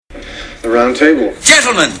The round table.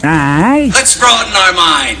 Gentlemen, Aye. let's broaden our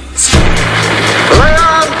minds. Lay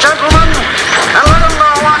on, gentlemen, and let them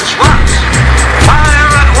know what's what.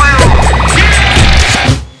 Fire at will.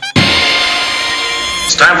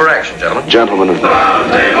 It's time for action, gentlemen. Gentlemen of the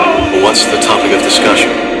round table. What's the topic of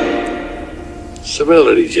discussion?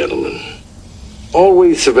 Civility, gentlemen.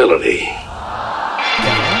 Always civility.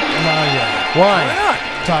 Why?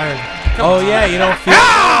 Tired. You don't feel...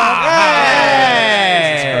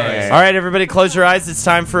 All right, everybody, close your eyes. It's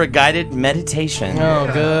time for a guided meditation. Oh,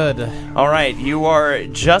 good. All right, you are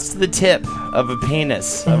just the tip of a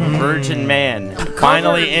penis of a virgin man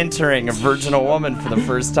finally entering a virginal woman for the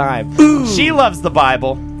first time. She loves the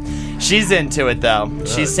Bible. She's into it, though.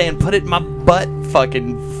 She's saying, put it in my butt,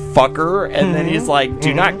 fucking fucker. And then he's like,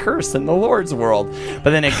 do not curse in the Lord's world. But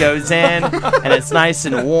then it goes in, and it's nice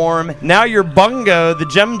and warm. Now you're Bungo, the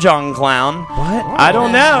Jung clown. What? I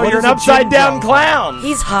don't know. You're an upside-down clown.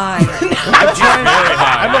 He's high.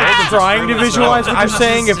 I'm trying to visualize what you're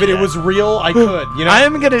saying. If it was real, I could. You know? I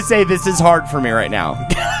am going to say this is hard for me right now.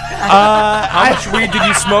 How much weed did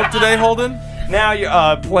you smoke today, Holden? Now you're,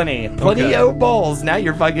 plenty of bowls. Now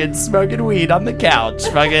you're fucking smoking weed on the couch,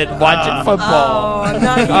 fucking watching football. Oh,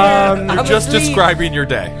 not here. You're just describing your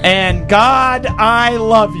day. And God, I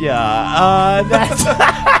love ya. That's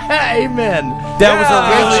amen. That was a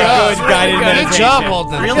really good guided meditation. Good job,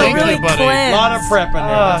 Holden. Really good, buddy. Cleansed. A lot of prep in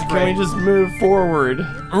there. Can we just move forward?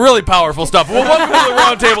 Really powerful stuff. Well, welcome to the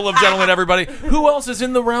Round Table of Gentlemen, everybody. Who else is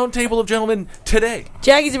in the Round Table of Gentlemen today?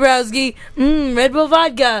 Jackie Zabrowski, Red Bull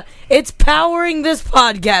Vodka. It's powering this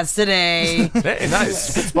podcast today. Hey,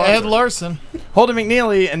 nice. Ed Larson. Holden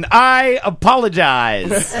McNeely, and I apologize.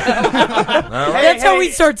 That's how he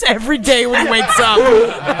starts every day when he wakes up.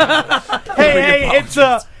 Hey, it's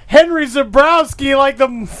Henry Zabrowski, like the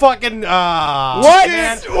fucking. What?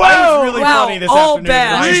 Man, Whoa. that was really funny this all afternoon.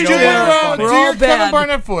 bad. I Do know that was funny. We're all bad. Kevin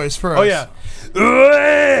Barnett voice for us. Oh, yeah.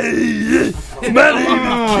 My name is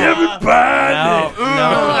Kevin Barnett.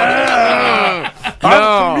 No.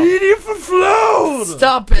 Comedian for Flow.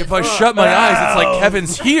 Stop it. If I shut my eyes, it's like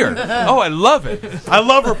Kevin's here. Oh, I love it. I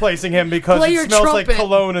love replacing him because Play it your smells like trumpet.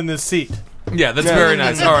 cologne in this seat. Yeah, that's very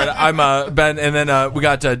nice. All right, I'm Ben, and then we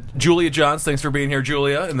got Julia Johns. Thanks for being here,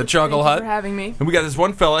 Julia, in the Chuckle Hut. Thank you for having me. And we got this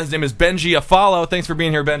one fella. His name is Benji Afalo. Thanks for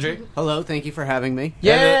being here, Benji. Hello, thank you for having me.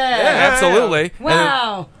 Yeah, absolutely.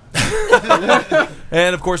 Wow.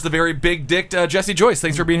 And of course, the very big dicked Jesse Joyce.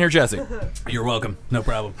 Thanks for being here, Jesse. You're welcome. No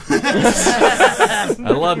problem. I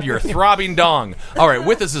love your throbbing dong. All right,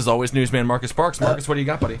 with us as always, newsman Marcus Parks. Marcus, what do you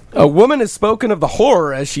got, buddy? A woman has spoken of the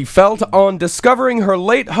horror as she felt on discovering her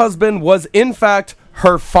late husband was, in fact,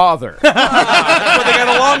 her father. That's why they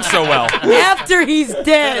got along so well. After he's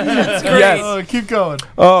dead. That's great. Yes. Keep going.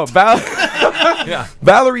 Oh, Yeah.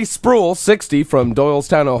 Valerie Spruill, 60, from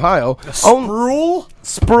Doylestown, Ohio. Spruill?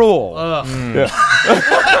 Spruill.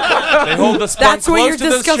 They hold the spunk That's what close you're to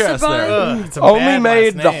this disgusted chest by? there. It's a Only bad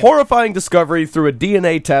made last the name. horrifying discovery through a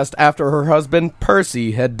DNA test after her husband,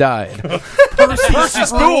 Percy, had died. Percy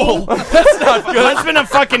Spool. That's not good. Husband a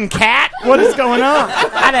fucking cat? What is going on?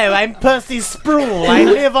 Hello, I'm Percy Spruill. I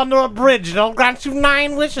live under a bridge, and I'll grant you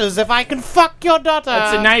 9 wishes if I can fuck your daughter.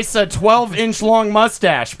 That's a nice 12-inch long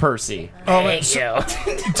mustache, Percy. Do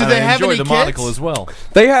they have enjoy any the kids? monocle as well.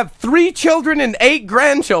 They have 3 children and 8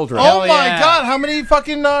 grandchildren. Oh my god, how many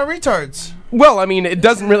fucking retards? Well, I mean, it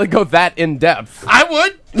doesn't really go that in-depth. I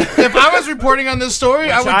would. If I was reporting on this story,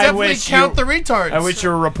 I would I definitely wish count you- the retards. I wish you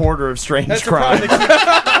were a reporter of strange That's the crime.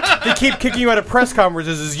 problem. They keep kicking you out of press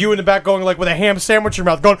conferences. Is you in the back going like with a ham sandwich in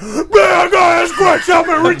your mouth, going, "Man, I gotta ask questions. How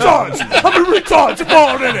many retards? How many retards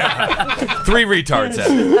falling in it?" 3 retards at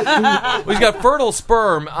it. Well, he's got fertile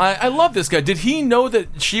sperm. I love this guy. Did he know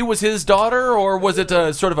that she was his daughter, or was it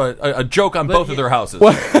sort of a joke on both of their houses?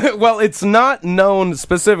 Well, it's not known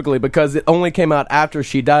specifically because it only came out after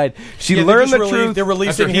she died. She learned the truth. They're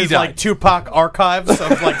releasing After he his died. like Tupac archives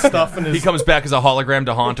of like stuff, and He comes back as a hologram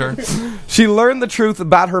to haunt her. She learned the truth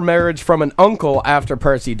about her marriage from an uncle after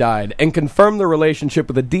Percy died and confirmed the relationship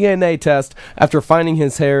with a DNA test after finding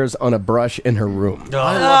his hairs on a brush in her room.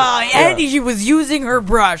 And he was using her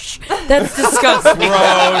brush. That's disgusting.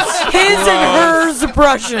 Gross. His and hers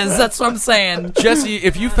brushes. That's what I'm saying. Jesse,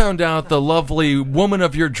 if you found out the lovely woman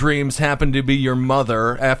of your dreams happened to be your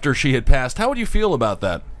mother after she had passed, how would you feel about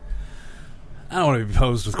that? I don't want to be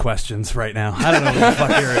posed with questions right now. I don't know what the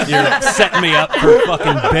fuck you're setting me up for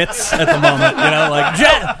fucking bits at the moment. You know,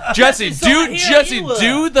 like Jesse,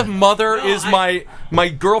 do the mother is my my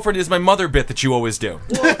girlfriend is my mother bit that you always do.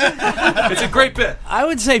 It's a great bit. I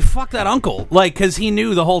would say fuck that uncle, like, because he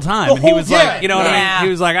knew the whole time. And he was like, you know what I mean? He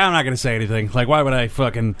was like, I'm not going to say anything. Like, why would I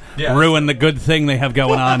fucking ruin the good thing they have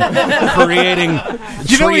going on, creating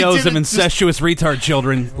trios of incestuous retard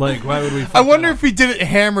children? Like, why would we? I wonder if he did it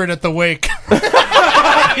hammered at the wake.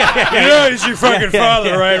 Yeah, he's your fucking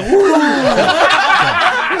father, right?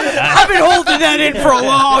 I've been holding that in for a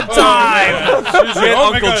long time. Get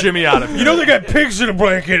Uncle Jimmy out of here. You know they got pigs in a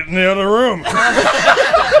blanket in the other room.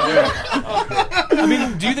 I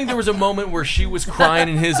mean, do you think there was a moment where she was crying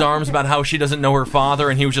in his arms about how she doesn't know her father,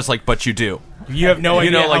 and he was just like, "But you do. You have no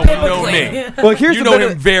idea. You know, like you know me. Well, here's you know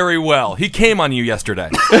him very well. He came on you yesterday.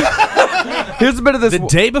 Here's a bit of this. The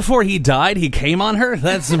day before he died, he came on her?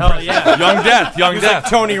 That's impressive. Young death. Like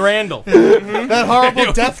Tony Randall. That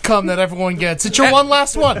horrible death cum that everyone gets. It's your one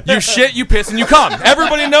last one. You shit, you piss, and you come.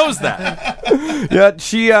 Everybody knows that.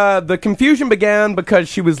 Yeah, the confusion began because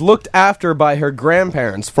she was looked after by her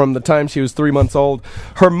grandparents from the time she was 3 months old.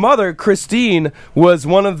 Her mother, Christine, was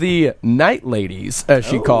one of the night ladies, as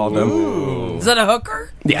she called them. Is that a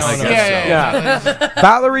hooker? Yes. Yeah.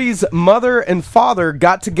 Valerie's mother and father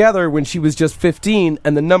got together when she was just 15,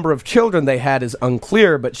 and the number of children they had is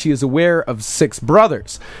unclear, but she is aware of 6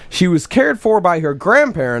 brothers. She was cared for by her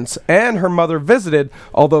grandparents, and her mother visited,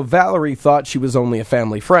 although Valerie thought she was only a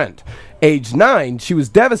family friend. Age 9, she was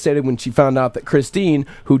devastated when she found out that Christine,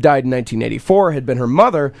 who died in 1984, had been her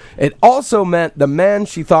mother. It also meant the man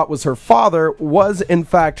she thought was her father was, in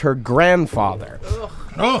fact, her grandfather.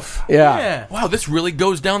 Oof. Yeah. Wow, this really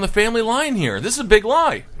goes down the family line here. This is a big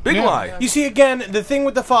lie. Big lie. You see, again, the thing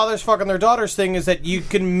with the fathers fucking their daughters thing is that you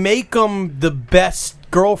can make them the best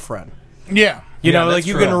girlfriend. Yeah. You know, like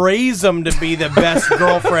you can raise them to be the best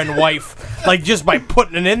girlfriend, wife, like just by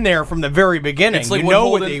putting it in there from the very beginning. It's like you when know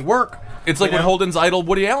Holden- what they work. It's like when Holden's idol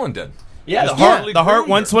Woody Allen did. Yeah, Just the heart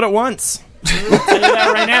wants what it wants. I'll tell you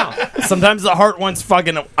that right now. Sometimes the heart wants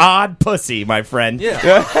fucking odd pussy, my friend. Yeah.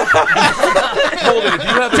 Holden, if you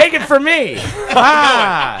have Take it from me.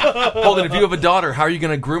 Holden, if you have a daughter, how are you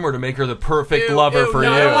going to groom her to make her the perfect lover for you?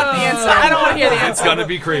 I don't want the answer. I don't want to hear the answer. It's going to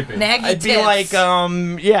be creepy. Naggy I'd be tits.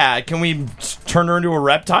 like, can we turn her into a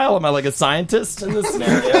reptile? Am I like a scientist in this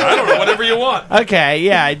scenario? I don't know, whatever you want. Okay,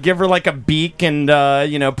 yeah, I'd give her like a beak and,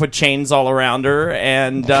 put chains all around her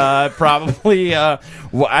and probably, I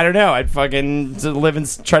don't know, I'd fucking live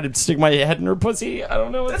and try to stick my head in her pussy. I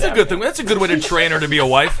don't know. That's a good thing. That's a good way to train her to be a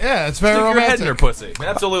wife. Yeah, it's very Stick your head romantic. in her pussy.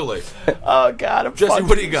 Absolutely. Oh, God. I'm Jesse,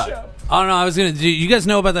 what do you got? I don't know. I was gonna. Do you guys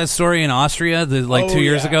know about that story in Austria? 2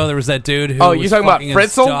 years ago, there was that dude who. Oh, you're was talking about fucking his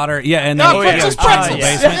Fritzl? daughter. Yeah, and No, then Fritzl's in the Pretzels.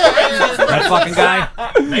 basement. That fucking guy.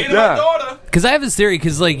 Dating my daughter. Because I have this theory.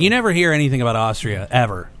 Because you never hear anything about Austria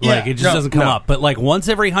ever. Like it just doesn't come up. But once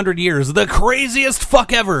every 100 years, the craziest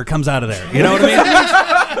fuck ever comes out of there. You know what I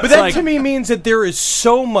mean? But that to me means that there is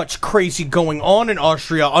so much crazy going on in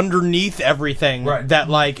Austria underneath everything that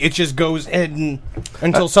it just goes in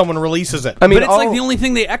until someone releases it. I mean, but it's the only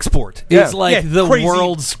thing they export is the crazy.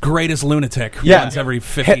 world's greatest lunatic Yeah. once every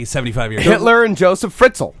 50, 75 years. Hitler and Joseph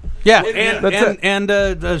Fritzl. Yeah, And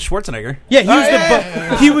Schwarzenegger.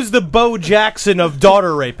 Yeah, he was the Bo Jackson of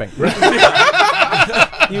daughter raping.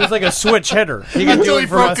 He was like a switch hitter. He could do Until it he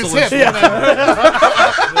for broke his hip.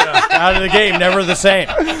 out of the game, never the same.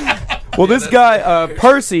 Well, this guy,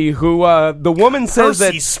 Percy, who the woman says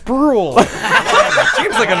Percy Sproul.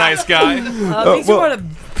 Seems like a nice guy. Makes me want to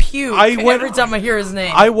puke every time I hear his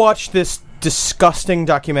name. I watched this disgusting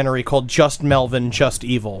documentary called Just Melvin, Just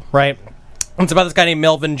Evil, right? It's about this guy named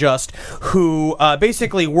Melvin Just, who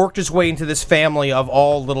basically worked his way into this family of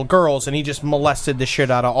all little girls, and he just molested the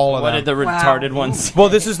shit out of all of them. What did the retarded ones? Well,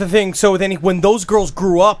 this is the thing. So then, when those girls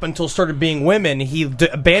grew up until started being women, he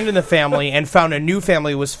abandoned the family and found a new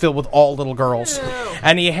family was filled with all little girls.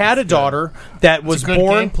 And he had a daughter that was a good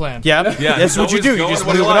born. game plan. Yeah, that's what you do. You just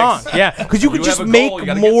move it on. Yeah, because you could just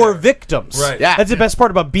make more victims. Right. Yeah, that's the best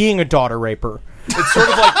part about being a daughter raper. It's sort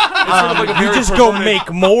of like a You very just go perverted-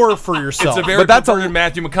 make more for yourself. It's a very perverted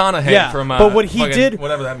Matthew McConaughey from but what he fucking- did,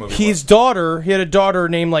 whatever that movie his daughter, he had a daughter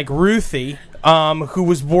named Ruthie, who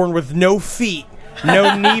was born with no feet,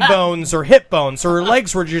 no knee bones or hip bones, so her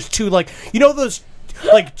legs were just too those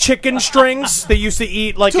chicken strings they used to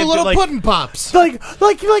eat Two little pudding pops. like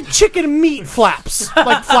chicken meat flaps,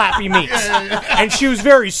 like flappy meats. And she was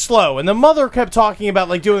very slow. And the mother kept talking about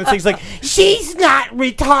doing things like, she's not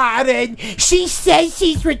retarded. She says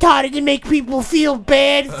she's retarded to make people feel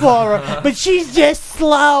bad for her, but she's just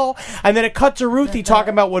slow. And then it cut to Ruthie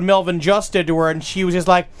talking about what Melvin Just did to her, and she was just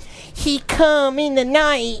like, he come in the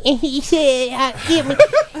night and he said,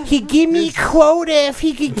 he give me a quota. If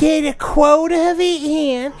he could get a quota of it,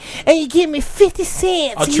 in, and you give me 50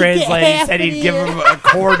 cents. I'll You translate. get He half said of he'd it give in. him a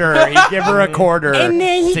quarter. He'd give her a quarter And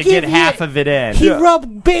then he to give get you- half of it in. He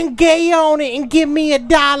rubbed Ben Gay on it and give me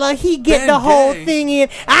 $1. He get Ben the whole Gay. thing in.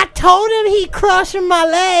 I told him he crushing my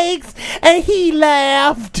legs, and he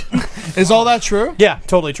laughed. Is all that true? Yeah,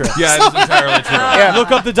 totally true. Yeah, it is entirely true. Yeah,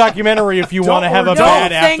 look up the documentary if you want to have a No,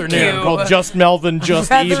 bad thank afternoon you. called Just Melvin, Just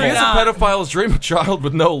Rather Evil. He is a not. pedophile's dream, a child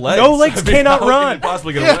with no legs. No legs cannot how can run. he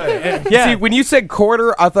possibly get away? Yeah. See, when you said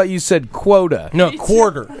quarter, I thought you said quota. No,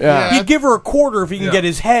 quarter. Yeah. He'd give her a quarter if he can get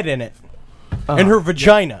his head in it. And her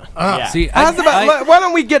vagina. See, How's about, why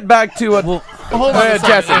don't we get back to it? Hold on a second.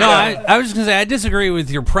 Jesse. No, I was just gonna say I disagree with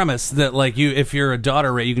your premise that like if you're a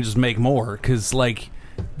daughter rate, you can just make more because like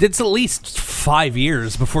it's at least 5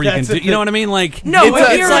 years before you That's can do. the You know what I mean? Like No, it's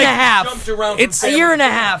a year and like- a half. Jumped around It's from A year and a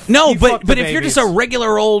half. No, You but fuck the if you're just babies. a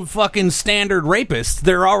regular old fucking standard rapist,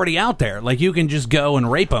 they're already out there. Like you can just go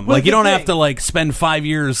and rape them. Well, Like you the don't thing- have to like spend 5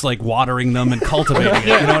 years like watering them and cultivating it.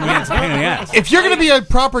 You know what I mean? It's a pain in the ass. If you're going to be a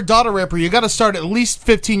proper daughter raper, you got to start at least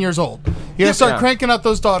 15 years old. You got to start cranking out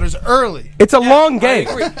those daughters early. It's a long game.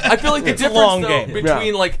 I feel like the a difference long though, game.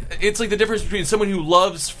 between like it's like the difference between someone who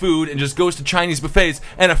loves food and just goes to Chinese buffets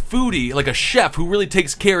and a foodie like a chef who really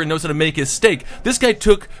takes care and knows how to make his steak. This guy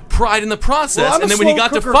took pride in the process, Well, I'm a and then when he slow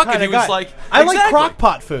got to cooker fucking, kinda he was guy. like, I like exactly. crock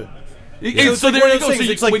pot food. So, it's like there one you of go. those So things,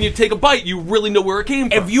 you, it's like- when you take a bite, you really know where it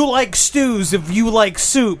came from. If you like stews, if you like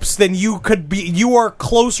soups, then you are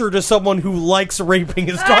closer to someone who likes raping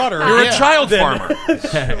his daughter. You're a child farmer.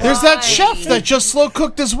 There's that chef that just slow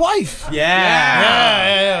cooked his wife.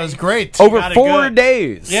 Yeah, it was great. Over got it 4 good.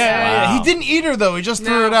 days. Yeah. He didn't eat her though. He just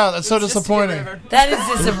threw it out. That's so disappointing. That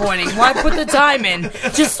is disappointing. Why put the time in?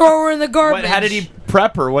 Just throw her in the garbage. How did he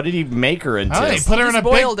prep her? What did he make her into? He put her in a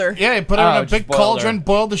boiled big, her. Yeah, he put her in a just big boiled cauldron, her.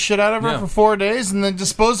 boiled the shit out of her Yeah. for 4 days, and then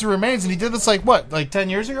disposed the remains. And he did this like 10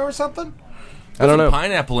 years ago or something? I don't know.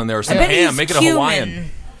 Pineapple in there or I some bet ham. he's Make it a cumin. Hawaiian.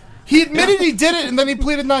 He admitted he did it, and then he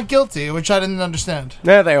pleaded not guilty, which I didn't understand.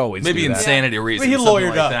 Yeah, they always Maybe do that. insanity reasons. He something lawyered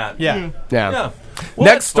like up. that. Yeah. Yeah. Yeah. Well,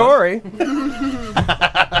 Next that's fun. story.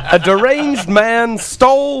 A deranged man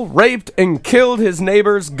stole, raped, and killed his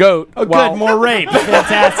neighbor's goat. Oh, good, more rape.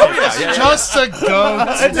 Fantastic. Just a goat.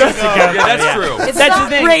 Yeah, that's true. It's That's not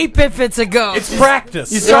the thing. rape if it's a ghost. It's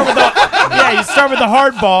practice. You start with the you start with the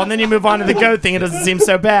hard ball, and then you move on to the goat thing. It doesn't seem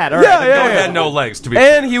so bad. All right. Yeah, Goat yeah, had yeah. no legs, to be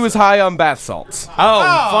And he was high on bath salts. Oh,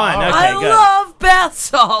 fun. Okay, I good. love bath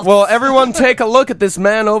salts. Well, everyone take a look at this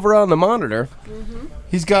man over on the monitor.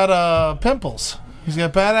 He's got pimples. He's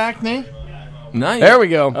got bad acne. nice. There we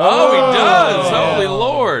go. Oh, he does. Holy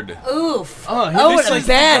Lord. Oof. Oh, this what a is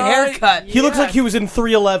bad the guy- haircut. He looks like he was in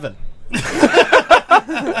 311.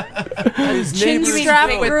 Chin strap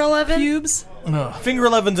finger 11? Pubes. Finger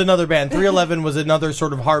 11's another band. 311 was another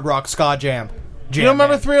sort of hard rock ska jam. You don't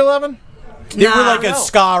remember 311? They were like a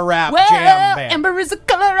ska rap jam band. Amber is the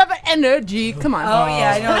color of energy. Come on. Oh,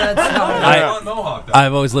 yeah, I know that song. Mohawk, though.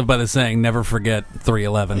 I've always lived by the saying, "Never forget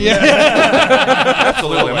 311."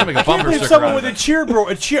 Absolutely. I'm going to make a bumper If sticker someone out with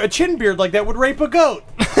of a chin beard like that would rape a goat.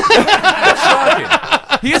 Shocking.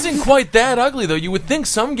 He isn't quite that ugly, though. You would think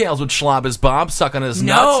some gals would slob his bob, suck on his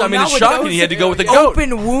nuts. I mean, not it's with shocking those he had to go with a goat.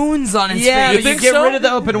 Open wounds on his Yeah, face. but you think get so? rid of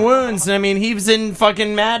the open wounds. And I mean, he was in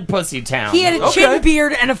fucking Mad Pussy Town. He had a chin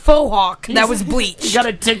beard and a faux hawk that was bleached. You got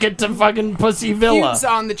a ticket to fucking Pussy Villa. Pubes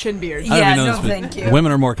on the chin beard. I don't Yeah, even know no, this, but thank you.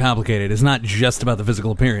 Women are more complicated. It's not just about the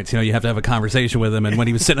physical appearance. You know, you have to have a conversation with him. And when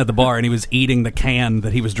he was sitting at the bar and he was eating the can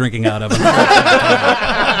that he was drinking out of,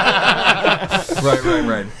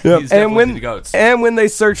 Right. Yep. He's And definitely when the goats. they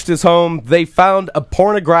searched his home, they found a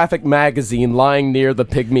pornographic magazine lying near the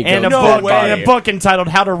pygmy and goat's a dead book, body. and a book entitled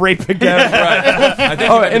 "How to Rape a Goat." I think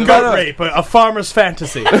Oh, he meant and the by goat the- rape. A farmer's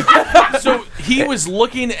fantasy. So he was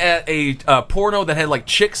looking at a porno that had like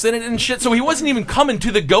chicks in it and shit. So he wasn't even coming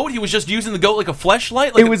to the goat. He was just using the goat like a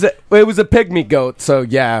fleshlight. Like It was a pygmy goat, so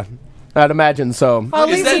yeah, I'd imagine so.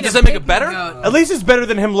 does that make it better? At least it's better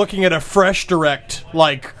than him looking at a Fresh Direct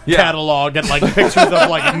Yeah. catalog and like pictures of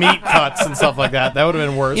like meat cuts and stuff like that. That would have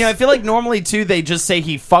been worse. You know, I feel like normally too they just say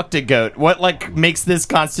he fucked a goat. What like makes this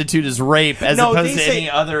constitute as rape as opposed they to say any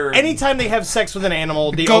other? Anytime they have sex with an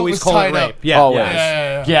animal, they goat always was call it tied rape. up. Yeah, Always.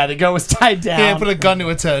 Yeah. Yeah, the goat was tied down. He had put a gun to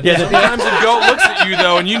its head. Yeah, Sometimes a goat looks at you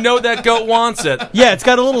though, and you know that goat wants it. yeah. It's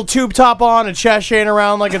got a little tube top on, and chest chain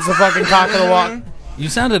around like it's the fucking cock of the walk. You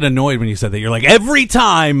sounded annoyed when you said that. You're like, every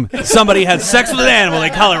time somebody has sex with an animal, they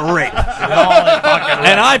call it rape.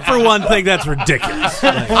 And I, for one, think that's ridiculous.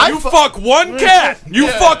 You fuck one cat. You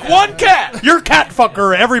fuck one cat. You're cat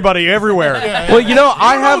fucker, everybody, everywhere. Well, you know,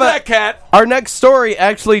 I have that cat. Our next story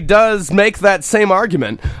actually does make that same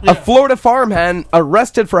argument. A Florida farmhand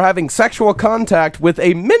arrested for having sexual contact with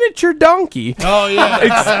a miniature donkey. Oh,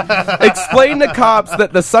 yeah. Explained to cops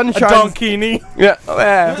that the Sunshine... Donkini. Yeah.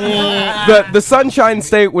 The Sunshine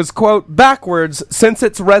State was, quote, backwards since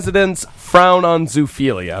its residents frown on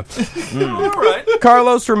zoophilia. All right.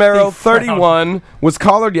 Carlos Romero, 31, was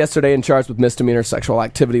collared yesterday and charged with misdemeanor sexual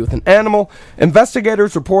activity with an animal.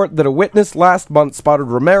 Investigators report that a witness last month spotted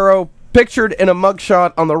Romero pictured in a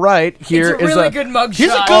mugshot on the right. Here it's a really good mugshot.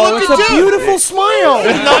 He's a good-looking dude. Beautiful smile. A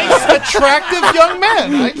nice, attractive young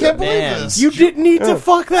man. I can't believe this. You didn't need to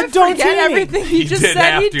fuck that donkey. Forget everything he just didn't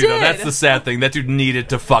said have he to, did. though. That's the sad thing. That dude needed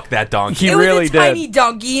to fuck that donkey. He It really was a did. tiny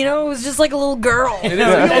donkey, you know? It was just like a little girl.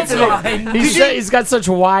 It's fine. He's got such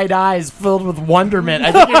wide eyes filled with wonderment.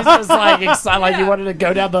 I think he was just like excited, like he wanted to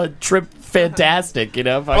go down the trip. Fantastic, you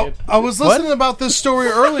know. I was listening about this story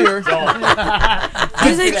earlier. Is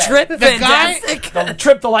it trip fantastic? The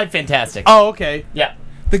trip to life fantastic. Oh, okay. Yeah.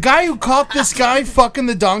 The guy who caught this guy fucking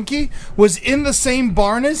the donkey was in the same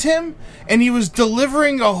barn as him, and he was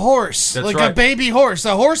delivering a horse, That's like right. a baby horse.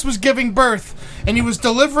 A horse was giving birth, and he was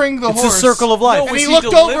delivering the It's horse. a circle of life. And was he he looked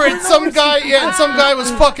over, delivering and some guy was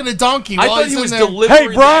fucking a donkey. I while thought he's he in was there.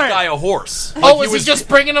 delivering Hey, Brian. that guy a horse. Oh, was he just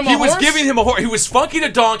bringing him a He horse? was giving him a horse. He was funking a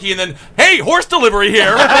donkey, and then, hey, horse delivery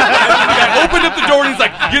here. And the guy opened up the door, and he's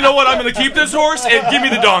like, you know what? I'm going to keep this horse and give me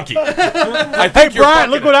the donkey. I Hey, think you're Brian,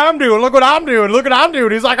 look fucking what I'm doing. Look what I'm doing. Look what I'm doing.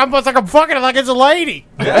 He's like, I'm fucking it like it's a lady.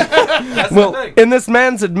 Well, in this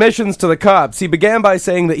man's admissions to the cops, he began by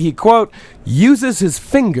saying that he, quote, uses his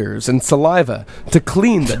fingers and saliva to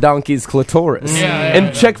clean the donkey's clitoris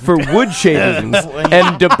and check for wood shavings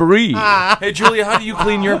and debris. Hey, Julia, how do you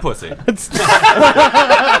clean your pussy? Of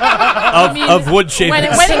wood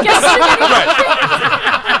shavings. When it gets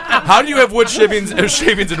How do you have wood shavings, and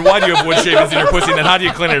why do you have wood shavings in your pussy, and then how do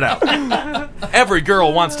you clean it out? Every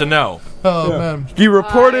girl wants to know. Oh, man. He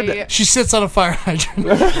reported... She sits on a fire hydrant.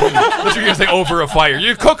 What you're going to say, over a fire.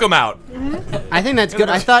 You cook them out. I think that's good.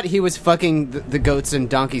 I thought he was fucking the goats and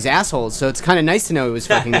donkeys' assholes, so it's kind of nice to know he was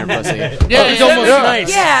fucking their pussy. It's almost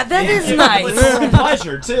nice. Yeah, that is nice. It's a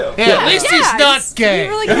pleasure, too. At least he's not gay.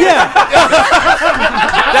 Really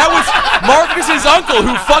That was Marcus's uncle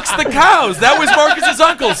who fucks the cows. That was Marcus's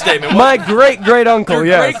uncle's statement. My great-great-uncle, Your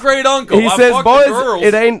yes. great-great-uncle. He I says, fuck the boys, girls."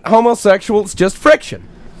 it ain't homosexual, it's just friction.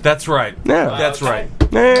 That's right. Yeah. That's right.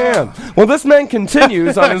 Yeah. Well, this man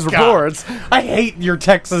continues on his reports. I hate your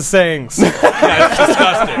Texas sayings. That's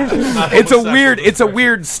disgusting. It's a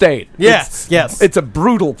weird state. Yes, yes. It's a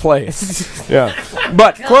brutal place. Yeah.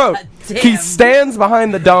 But, quote, he stands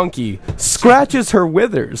behind the donkey, scratches her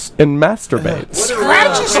withers, and masturbates.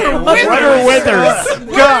 Scratches her What are withers?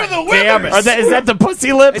 God damn it. Is that the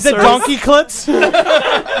pussy lips? Is it donkey clits?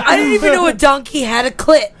 I didn't even know a donkey had a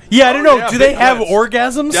clit. Yeah, I don't know. Yeah, Do they big have clits.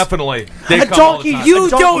 orgasms? Definitely. They A come all the donkey, time. You a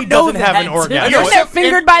donkey don't know doesn't have an that. orgasm. If they're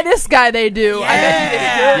fingered by this guy, they do.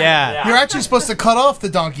 Yeah. You're actually supposed to cut off the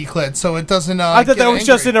donkey clit so it doesn't. I thought that was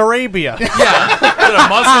just in Arabia. Yeah. Is it a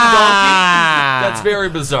Muslim donkey? That's very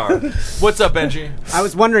bizarre. What's up, Benji? I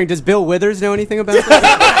was wondering, does Bill Withers know anything about this?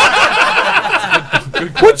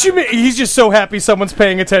 What you mean? He's just so happy someone's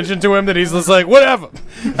paying attention to him that he's just like, whatever.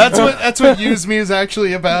 That's what Use Me is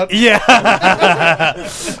actually about. Yeah.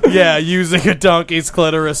 Yeah, using a donkey's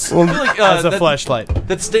clitoris as a fleshlight.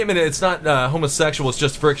 That statement, it's not homosexual, it's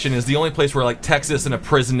just friction, is the only place where, like, Texas and a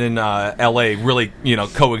prison in L.A. really,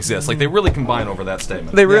 coexist. Like, they really combine over that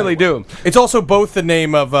statement. They really do. It's also both the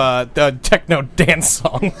name of the techno dance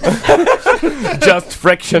song. Just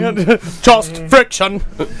friction. Just friction.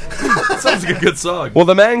 Sounds like a good song. Well,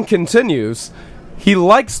 the man continues. He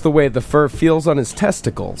likes the way the fur feels on his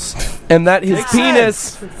testicles, and that his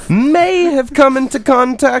penis may have come into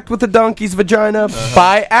contact with the donkey's vagina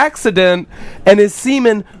by accident, and his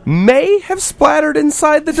semen may have splattered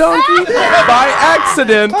inside the donkey by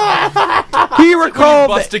accident. He recalled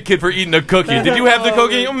Busted kid for eating a cookie. Did you have the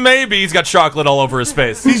cookie? Maybe. He's got chocolate all over his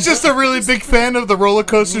face. He's just a really big fan of the roller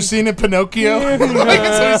coaster scene in Pinocchio. So he's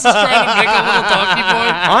just trying to make a little donkey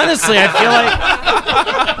boy. Honestly, I feel like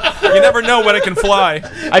You never know when it can fly.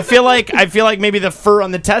 I feel like maybe the fur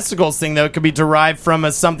on the testicles thing though could be derived from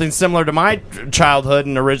something similar to my childhood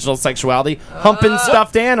and original sexuality, humping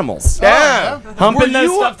stuffed animals. Yeah. Humping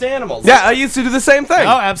those stuffed animals. Yeah, I used to do the same thing.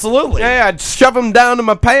 Oh, absolutely. Yeah, I'd shove them down in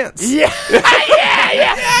my pants. Yeah.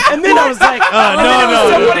 Yeah. And then I was like,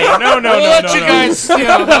 no. We'll let you guys. You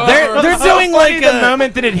know, They're doing like the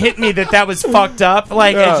moment that it hit me that was fucked up.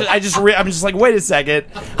 Like I'm just like, wait a second.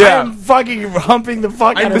 Yeah. I'm fucking humping the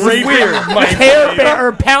fuck out of this raping weird my hair bear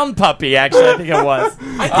or pound puppy. Actually, I think it was.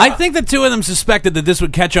 I think the two of them suspected that this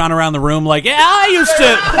would catch on around the room. Like, yeah, I used to.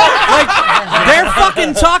 Like, they're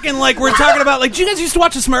fucking talking like we're talking about. Like, do you guys used to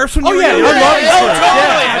watch the Smurfs when you were young?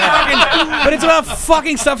 But it's about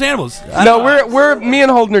fucking stuffed animals. No, we're me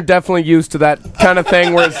and Holden are definitely used to that kind of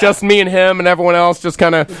thing where it's just me and him and everyone else just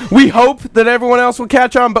kind of. We hope that everyone else will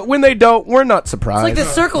catch on, but when they don't, we're not surprised. It's like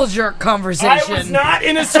the circle jerk conversation. I was not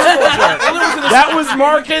in a circle jerk. That was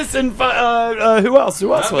Marcus and who else?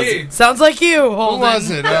 Who else was it? Sounds like you, Who Holden. was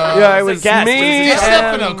it? Yeah, it was me.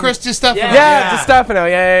 DiStefano. Chris DiStefano. Yeah, DiStefano.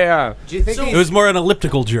 Yeah. Do you think It was more an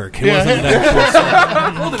elliptical jerk. It wasn't an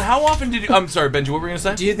actual Holden, how often did you? I'm sorry, Benji. What were you gonna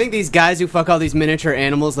say? Do you think these guys who fuck all these miniature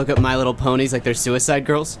animals look at My Little Ponies like they're suicide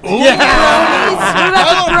girls? What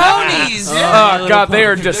about the bronies? Oh God, they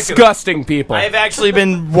are disgusting people. I've actually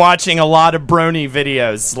been watching a lot of brony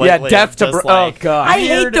videos lately. Death to just oh God. I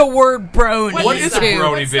hate the word brony. What is a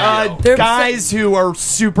brony video? They're guys who are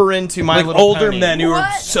super into My Like Little older Pony. men who are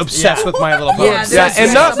obsessed with My Little Pony. Yeah,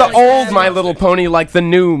 And not the old My Little Pony, like the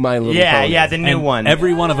new My Little Pony. Yeah, the new one.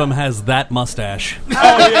 Every one of them has that mustache. Henry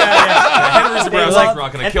Zabrowski's like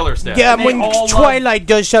rocking a killer staff. Yeah, And when they all Twilight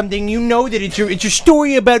does something, you know that it's a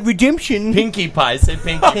story about redemption. Pinkie Pie. Say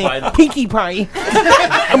Pinkie Pie. Pinkie Pie.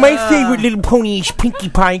 My favorite little pony is Pinkie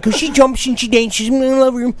Pie because she jumps and she dances and I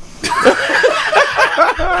love her.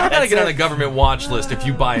 I gotta get on a government watch list if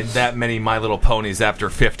you buy that many My Little Ponies after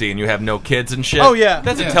 50 and you have no kids and shit. Oh, yeah.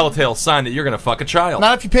 That's a telltale sign that you're gonna fuck a child.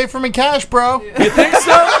 Not if you pay for them in cash, bro. You think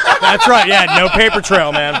so? That's right. Yeah, no paper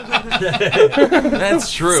trail, man.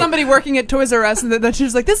 That's true. Somebody working at Toys R Us, and then she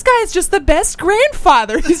was like, "This guy is just the best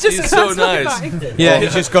grandfather. He's just so constantly nice. buying." Yeah, he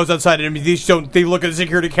just goes outside and they look at the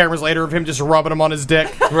security cameras later of him just rubbing him on his dick.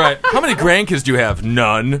 Right. How many grandkids do you have?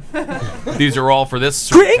 None. These are all for this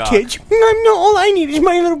sweet cock. Grandkids? I'm not. All I need is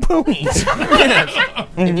My Little Ponies.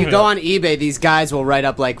 If you go on eBay, these guys will write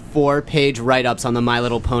up like 4-page write-ups on the My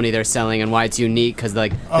Little Pony they're selling and why it's unique because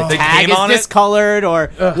like the They tag came is on it? discolored or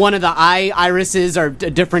one of the eye irises are a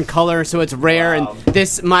different color, so it's rare. And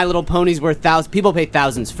this My Little Pony's worth thousands. People pay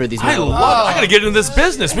thousands for these. I love it. I gotta get into this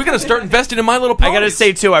business. We gotta start investing in My Little Ponies. I gotta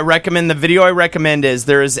say too, I recommend the video. I recommend is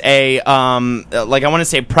there's a like I want to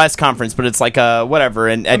say press conference, but it's like a whatever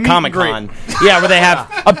at Comic Con. Yeah, where they have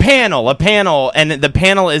a panel, and the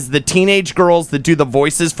panel is the teenage girls that do the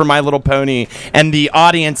voices for My Little Pony, and the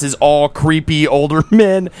audience is all creepy older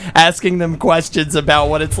men asking them questions about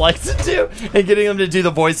what it's like to do and getting them to do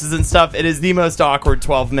the voices and stuff. It is the most awkward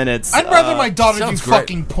 12 minutes. I'd rather my daughter do sounds great.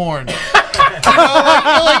 fucking porn. You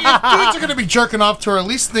know, like if dudes are going to be jerking off to her, at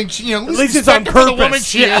least think she, at least it's on respect her for the woman purpose.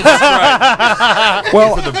 she is.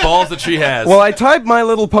 Well, for the balls that she has. Well, I typed My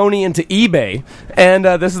Little Pony into eBay, and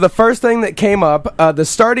this is the first thing that came up. The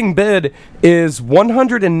starting bid is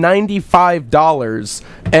 $195,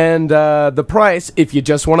 and the price, if you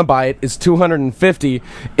just want to buy it, is $250.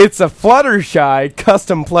 It's a Fluttershy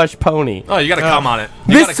custom plush pony. Oh, you gotta come on it.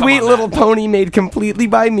 You gotta This come sweet on little that. pony made completely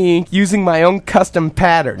by me using my own custom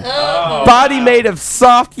pattern. Body made of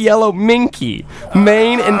soft yellow minky.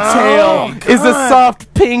 Mane and tail is a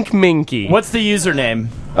soft pink minky. What's the username?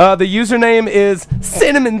 The username is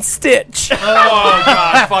Cinnamon Stitch. Oh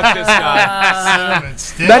god, fuck this guy.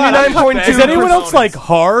 99.2. Is anyone else like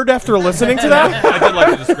hard after listening to that? I did like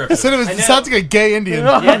the description. Cinnamon sounds like a gay Indian.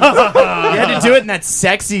 You had to do it in that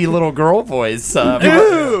sexy little girl voice.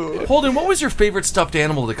 Holden, what was your favorite stuffed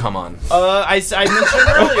animal to come on? I mentioned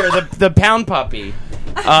earlier the pound puppy.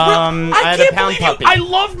 I had a pound puppy. I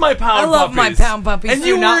loved my pound puppies. I love my pound puppies. And do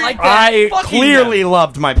you not were- like that. I fucking clearly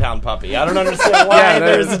loved my pound puppy. I don't understand why Yeah,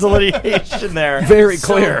 there's a delineation there. Very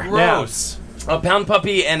clear. Gross. A pound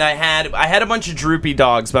puppy, and I had a bunch of droopy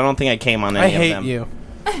dogs, but I don't think I came on any I of hate them. you.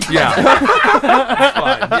 Yeah.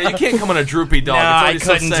 Yeah, you can't come on a droopy dog. No, I It's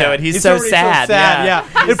already couldn't so do sad. it. He's It's so already sad. Yeah.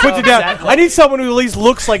 It puts it down. I need someone who at least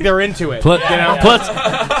looks like they're into it. Plus, you know?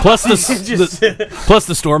 plus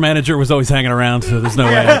the store manager was always hanging around, so there's no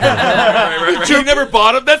way. Right. You never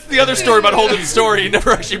bought him? That's the other story about Holden's story. He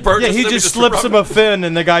never actually purchased Yeah, he them. just slips rubbed him a fin,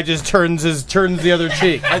 and the guy just turns the other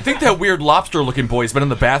cheek. I think that weird lobster-looking boy's been in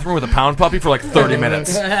the bathroom with a pound puppy for like 30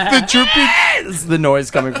 minutes. The droopy, This is the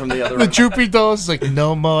noise coming from the other the room. droopy dog is like,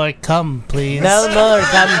 no more, come please. more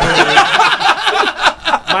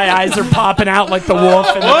My eyes are popping out like the wolf.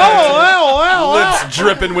 In the Lips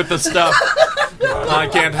dripping with the stuff. I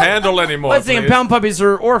can't handle anymore. Let's see, pound puppies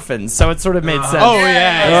are orphans, so it sort of made sense. Oh,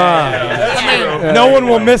 yeah. No one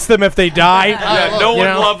will miss them if they die. Yeah, no one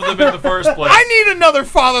loved them in the first place. I need another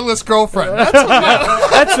fatherless girlfriend.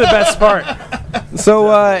 That's the best part.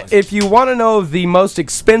 So, if you want to know the most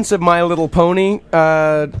expensive My Little Pony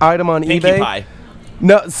item on Pinkie eBay, Pie.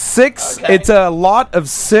 no, 6. Okay. It's a lot of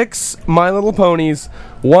 6 My Little Ponies,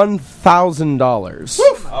 $1,000.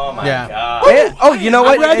 Oh my Yeah. god. You know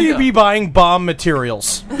what? I'd rather you be buying bomb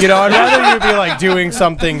materials. I'd rather you be like doing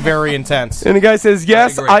something very intense. And the guy says,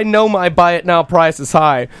 yes, agree. I know my buy it now price is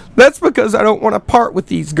high. That's because I don't want to part with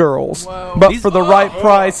these girls. But for the right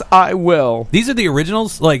price, I will. These are the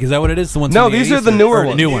originals? Like, is that what it is? The ones No, from the these 80s are the or- newer or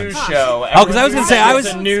ones. New New ones. show. Oh, because I was going to say, I was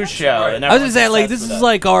a new show. And I was gonna say, like, this is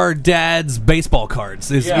like our dad's baseball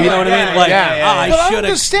cards. You know what I mean? Like, But I I should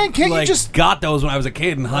understand. Can't you have just got those when I was a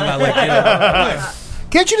kid and hung out like.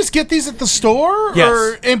 Can't you just get these at the store?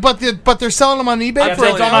 Yes. But they're selling them on eBay for They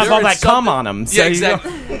don't have all that cum on them. Yeah,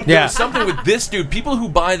 exactly. Yeah. There's something with this dude. People who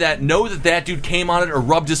buy that know that dude came on it or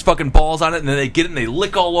rubbed his fucking balls on it, and then they get it and they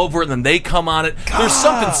lick all over it, and then they come on it. There's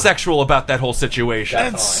something sexual about that whole situation.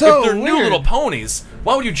 That's so If they're new weird. little ponies,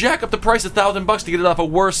 why would you jack up the price $1,000 to get it off a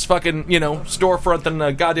worse fucking storefront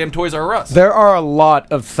than goddamn Toys R Us? There are a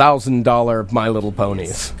lot of $1,000 My Little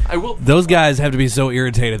Ponies. I will. Those guys have to be so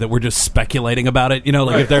irritated that we're just speculating about it.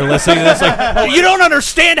 Like if they're listening to this, like, you don't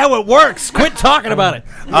understand how it works. Quit talking about it.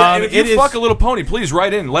 And if you fuck a little pony, please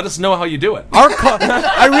write in. Let us know how you do it.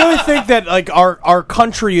 I really think that like our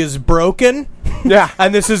country is broken. Yeah.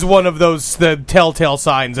 And this is one of the telltale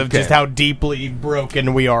signs of just how deeply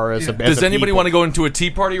broken we are as a Does anybody want to go into a Tea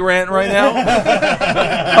Party rant right now?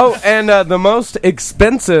 And the most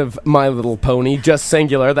expensive My Little Pony, just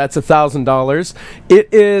singular, that's $1,000.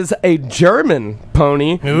 It is a German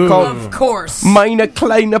pony called Of course. Meine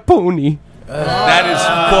Kleine Pony. That is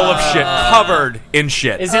full of shit, covered in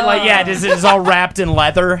shit. Is it like, it's all wrapped in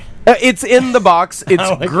leather? It's in the box.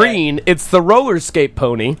 It's green. It's the roller skate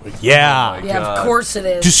pony. Yeah. Of course it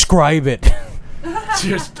is. Describe it.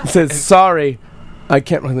 It says, sorry, I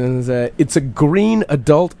can't remember. It's a green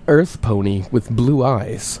adult earth pony with blue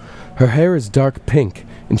eyes. Her hair is dark pink,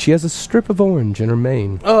 and she has a strip of orange in her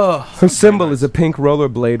mane. Her symbol is a pink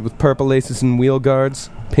rollerblade with purple laces and wheel guards,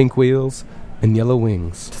 pink wheels, and yellow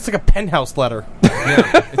wings. It's like a penthouse letter.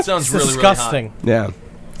 Yeah, it sounds It's really, disgusting. really hot. Yeah.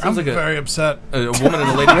 Sounds like very upset. A woman and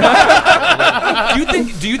a lady.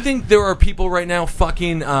 Do you think there are people right now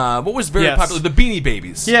fucking what was very popular? The Beanie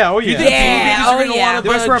Babies. Yeah, oh You yeah. think Beanie Babies are gonna want The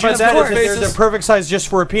to best part about juice that their is that they're faces? the perfect size just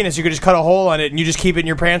for a penis. You could just cut a hole on it and you just keep it in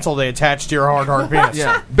your pants all day attached to your hard penis.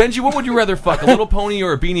 Yeah. Benji, what would you rather fuck, a little pony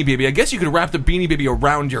or a Beanie Baby? I guess you could wrap the Beanie Baby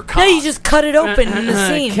around your cock. No, you just cut it open in the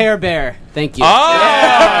seam. Care Bear. Thank you. Oh,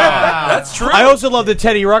 that's true. I also love the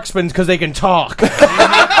Teddy Ruxpins because they can talk.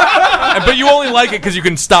 But you only like it because you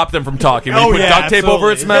can stop them from talking. When you put duct tape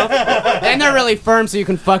over its mouth. And they're really firm, so you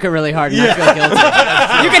can fuck it really hard and not feel guilty.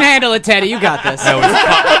 You can handle it, Teddy. You got this.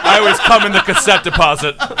 I always come in the cassette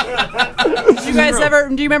deposit. Did you guys ever?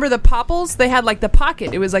 Do you remember the Popples? They had like the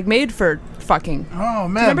pocket. It was like made for fucking. Oh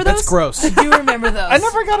man, Remember those? That's gross. I do remember those. I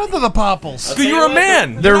never got into the Popples. You're a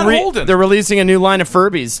man. They're You're not Holden. they're releasing a new line of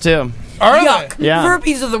Furbies too. Are Yuck. they? Yeah.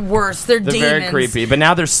 Furbies are the worst. They're They're demons. very creepy, but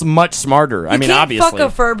now they're much smarter. I You mean, can't obviously. fuck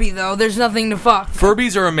a Furby though. There's nothing to fuck.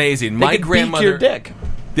 Furbies are amazing. They My could grandmother. beak your dick.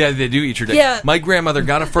 Yeah, they do eat your dick. Yeah. My grandmother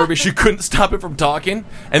got a Furby. She couldn't stop it from talking,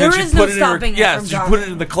 and then There she is put no it in her. stopping it Yeah, from she talking. put it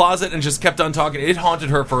in the closet and just kept on talking. It haunted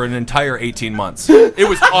her for an entire 18 months. It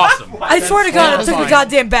was awesome. I swear to God, I took the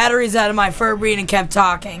goddamn batteries out of my Furby and it kept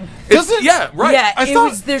talking. Yeah, right. Yeah, I it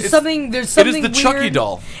thought was. There's it's- something. There's It something. is the Chucky weird.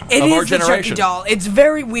 doll It of is our the Chucky generation. doll. It's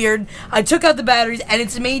very weird. I took out the batteries, and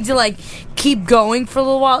it's made to like keep going for a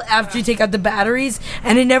little while after you take out the batteries,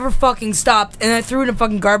 and it never fucking stopped. And I threw it in a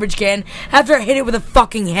fucking garbage can after I hit it with a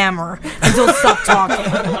fucking hammer until it stopped talking.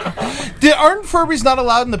 Aren't Furbies not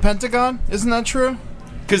allowed in the Pentagon? Isn't that true?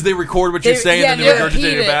 Because they record what you're They- saying yeah, and then they they regurgitate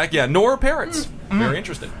repeat it it. back. Yeah, nor parents. Very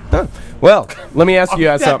interesting. Well, let me ask you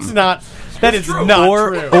guys That's something. not. That is not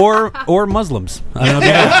true. or Muslims. I don't know.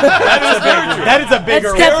 That is a bigger.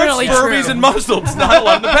 That's definitely Furbies true. and Muslims not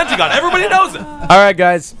allowed in the Pentagon. Everybody knows it. All right,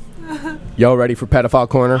 guys. Y'all ready for Pedophile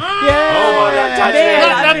Corner? Man,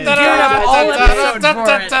 I've been gearing up all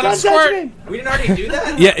episode for it. We didn't already do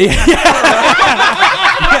that?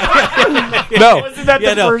 No. Wasn't that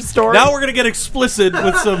the first story? Now we're gonna get explicit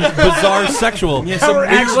with some bizarre sexual. We're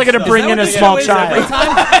actually going to bring in a small child.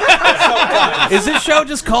 Is this show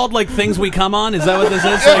just called like Things We Come On? Is that what this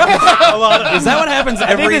is? Like, is that what happens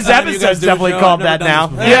every I think this time you guys episode's do a definitely show? called I've that never now.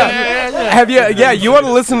 done this before. Have you? Yeah, you want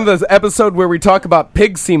to listen to this episode where we talk about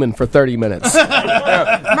pig semen for 30 minutes?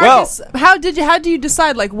 Marcus, how do you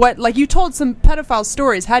decide like you told some pedophile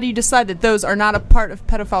stories? How do you decide that those are not a part of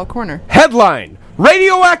Pedophile Corner? Headline: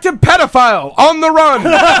 Radioactive pedophile on the run.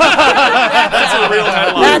 That's a real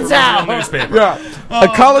headline. That's out. Newspaper. Yeah. A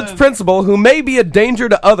college principal who may be a danger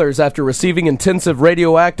to others after receiving intensive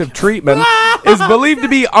radioactive treatment is believed to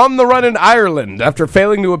be on the run in Ireland after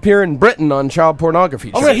failing to appear in Britain on child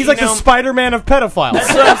pornography. Oh, he's like the Spider-Man of pedophiles.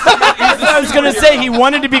 I was going to say he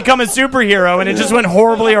wanted to become a superhero and it just went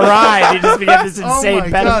horribly awry. He just became this insane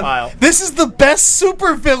pedophile. God. This is the best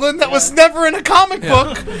supervillain that was never in a comic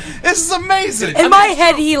book. This is amazing. In my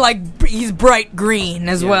head, he's bright green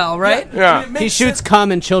as well, right? Yeah. He shoots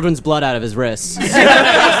cum and children's blood out of his wrists.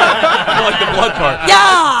 Like the blood part. Yeah!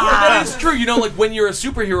 That is true. You know, like when you're a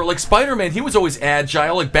superhero, like Spider-Man, he was always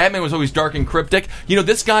agile. Like Batman was always dark and cryptic. You know,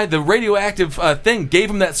 this guy, the radioactive thing, gave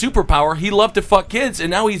him that superpower. He loved to fuck kids,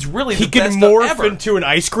 and now he's really the best morph ever. into an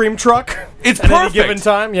ice cream truck. It's at perfect. any given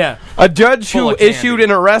time. Yeah. A judge Full who of candy. issued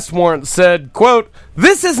an arrest warrant said, quote,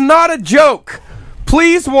 "This is not a joke.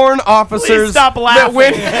 Please warn officers Please stop that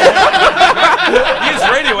when He's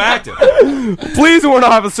radioactive. please warn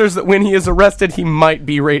officers that when he is arrested, he might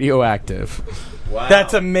be radioactive." Wow.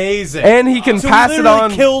 That's amazing. And he can pass he it literally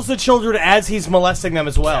on. kills the children as he's molesting them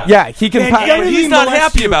as well. Yeah, he can pass. But he's not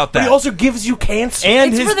happy about But that. he also gives you cancer.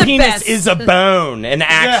 And It's his for the penis best. is a bone, an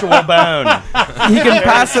actual bone. He can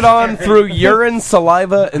pass it on through urine,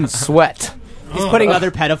 saliva, and sweat. He's putting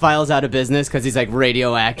other pedophiles out of business because he's like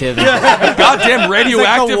radioactive. Goddamn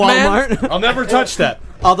radioactive, He's like the man. Walmart. I'll never touch that.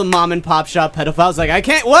 All the mom and pop shop pedophiles like, I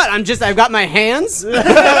can't. What? I've got my hands.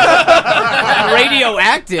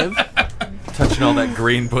 Radioactive. Touching all that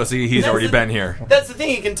green pussy, he's already been here. That's the thing.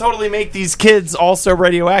 He can totally make these kids also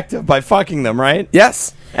radioactive by fucking them, right?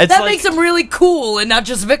 Yes. It's That like- makes him really cool and not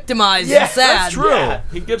just victimized Yeah, and sad. That's true.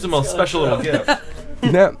 He gives him a special little gift.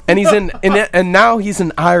 Yeah. And he's and now he's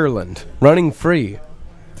in Ireland, running free.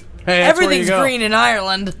 Hey, that's where Everything's you go. green in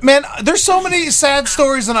Ireland. Man, there's so many sad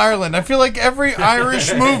stories in Ireland. I feel like every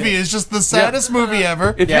Irish movie is just the saddest movie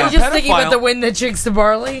ever. If You're you're a just thinking about the pedophile, wind that chicks the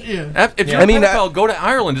barley? if you're I mean, a pedophile, go to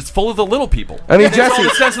Ireland. It's full of the little people. I mean, It makes all Jesse- the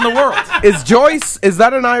sense in the world. Is Joyce? Is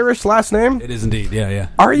that an Irish last name? It is indeed. Yeah.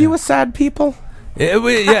 Are you a sad people?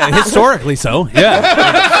 Yeah, historically so.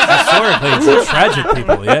 Yeah. Historically, it's tragic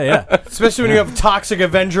people. Yeah. Especially when you have Toxic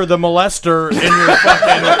Avenger the Molester in your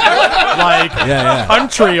fucking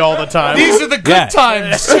country all the time. These are the good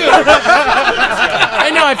times, too.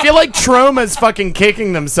 I know. I feel like Troma's fucking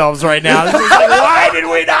kicking themselves right now. It's just like, why did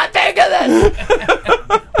we not think of this?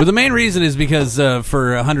 But the main reason is because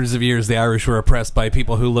for hundreds of years, the Irish were oppressed by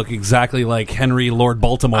people who look exactly like Henry Lord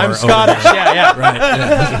Baltimore. I'm over Scottish. there. Yeah. Right.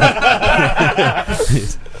 Yeah.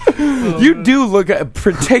 You do look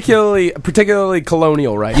particularly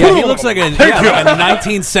colonial, right? Yeah, he looks like a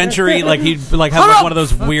 19th century, like he'd like have like one of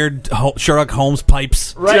those weird Sherlock Holmes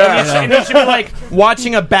pipes. Right. And he should be like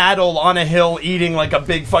watching a battle on a hill, eating like a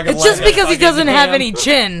big fucking. It's just leg of because he fucking doesn't have ham. any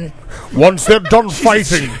chin. Once they're done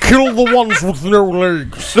fighting, kill the ones with no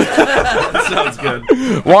legs. Sounds good.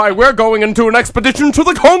 Why, we're going into an expedition to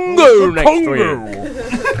the Congo next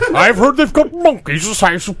week. I've heard they've got monkeys the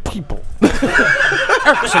size of people.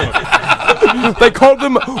 Excellent. They call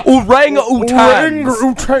them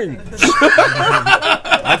orang-utans.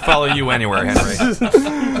 I'd follow you anywhere, Henry.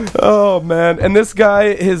 Oh, man. And this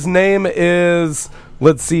guy, his name is...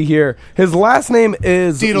 Let's see here. His last name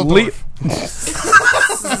is...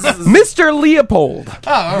 Mr. Leopold.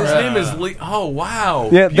 His name is Lee. Oh, wow.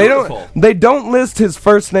 Yeah, Beautiful. they don't list his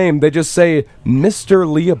first name. They just say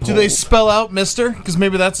Mr. Leopold. Do they spell out Mr.? Because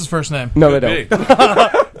maybe that's his first name. No, they don't.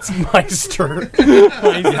 It's Meister.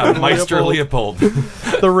 Yeah, Meister Leopold.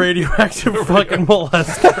 The radioactive fucking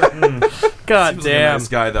molester. God Seems like a damn. nice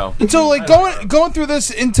guy, though. So, like, going through this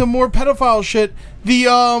into more pedophile shit,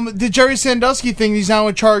 the Jerry Sandusky thing, he's now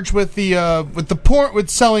in charge with the porn, with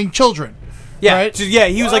selling children. Yeah, Right? yeah,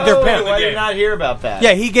 he was like their pimp. I did not hear about that.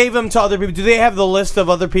 Yeah, he gave them to other people. Do they have the list of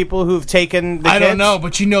other people who've taken the I kids? don't know,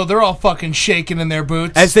 but they're all fucking shaking in their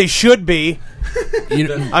boots. As they should be.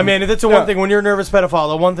 I mean, if it's the one thing, when you're a nervous pedophile,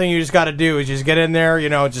 the one thing you just got to do is just get in there,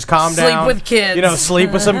 just calm down. Sleep with kids.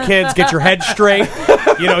 Sleep with some kids, get your head straight.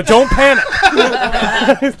 Don't panic.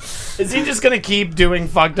 Is he just gonna keep doing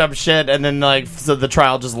fucked up shit and then like so the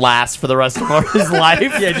trial just lasts for the rest of his life?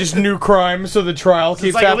 Yeah, just new crimes, so the trial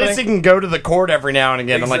keeps like, happening. At least he can go to the court every now and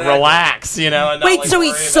again and like relax, you know. And not, Wait, like, so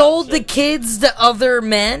he sold the kids to other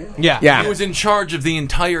men? Yeah. He was in charge of the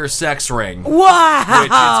entire sex ring. Wow.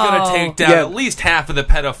 Which is going to take down at least half of the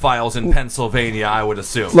pedophiles in Pennsylvania, I would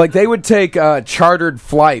assume. Like, they would take chartered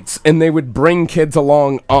flights, and they would bring kids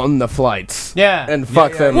along on the flights. Yeah. And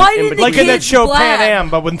fuck them. Why in didn't between. Like in that kids show black? Pan Am,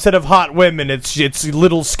 but instead of hot women, it's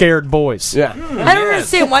little scared boys. Yeah. I don't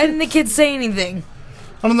understand. Why didn't the kids say anything?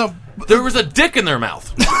 I don't know. There was a dick in their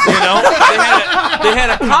mouth. You know? they had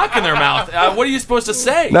a cock in their mouth. What are you supposed to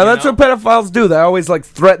say? Now that's what pedophiles do. They always like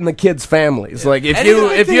threaten the kids' families. Like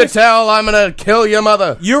if you tell, I'm gonna kill your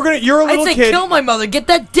mother. You're a little I'd say kill my mother. Get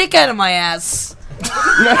that dick out of my ass. Is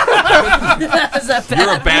that bad?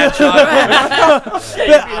 You're a bad child.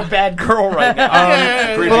 You're a bad girl right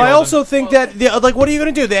now. But I also think that, like, what are you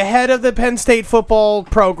going to do? The head of the Penn State football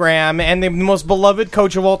program and the most beloved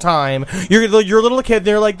coach of all time, you're a little kid,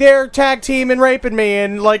 they're like, they're tag team and raping me,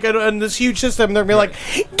 and like, in this huge system, they're going to be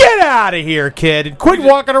like, get out of here, kid, and quit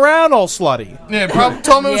walking around all slutty. Yeah, probably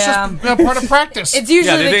told me it was just part of practice. It's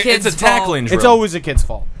usually the kid's It's a tackling drill. It's always a kid's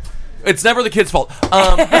fault. It's never the kid's fault.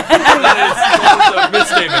 That is a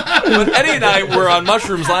misstatement. But Eddie and I were on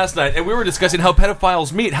mushrooms last night, and we were discussing how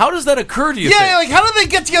pedophiles meet. How does that occur to you? Yeah, like how do they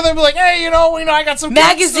get together and be like, hey, you know, I got some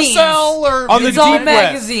magazines kids to sell, or On the It's all deep web.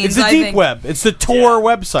 magazines, It's the I deep think. web. It's the Tor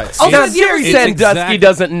websites. Also, Now, have you ever Jerry seen- Sandusky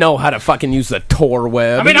doesn't know how to fucking use the Tor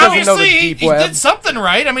web. I mean, he doesn't know the obviously deep he web. did something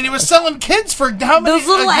right. I mean, he was selling kids for how many? Those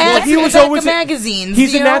little ads he in the was back always of magazines.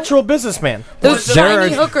 He's you a know? natural businessman. Those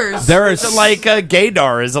shiny hookers. Is it like a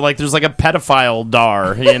gaydar? Is it like there's like a pedophile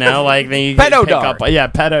dar? You know, like you Pedo pick dar. up, yeah,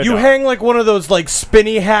 pedo. You dar. hang like one of those like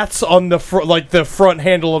spinny hats on the the front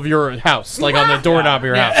handle of your house, like on the doorknob of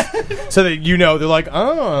your house, so that you know they're like,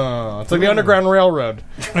 oh, it's like the Underground Railroad.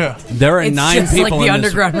 There are It's 9 just people like the in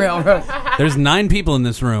this. Underground Railroad. There's 9 people in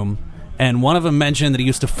this room, and one of them mentioned that he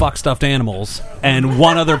used to fuck stuffed animals, and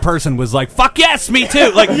one other person was like, "Fuck yes, me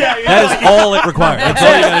too!" Like that is all it requires. That's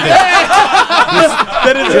all you gotta do.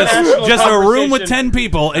 Just a room with 10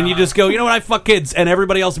 people, and you just go, you know what? I fuck kids, and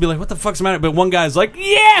everybody else will be like, "What the fuck's the matter?" But one guy's like,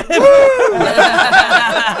 "Yeah."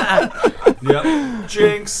 Yep.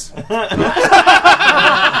 Jinx.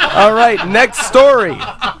 All right, next story.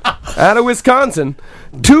 Out of Wisconsin,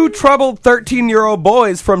 2 troubled 13-year-old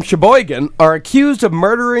boys from Sheboygan are accused of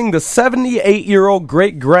murdering the 78-year-old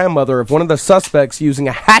great-grandmother of one of the suspects using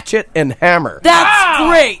a hatchet and hammer That's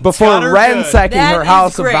great. before ransacking That her is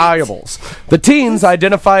house of great. valuables. The teens,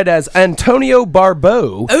 identified as Antonio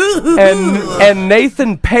Barbeau and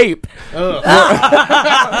Nathan Pape, Hey,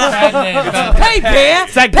 Bear.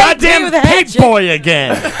 It's that goddamn Pape boy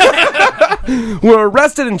again. were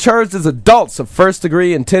arrested and charged as adults of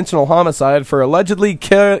first-degree intentional homicide for allegedly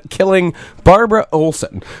killing Barbara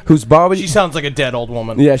Olson, whose body... She sounds like a dead old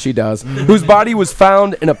woman. Yeah, she does. Whose body was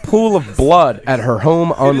found in a pool of blood at her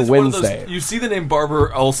home on It is one of those- Wednesday. you see the name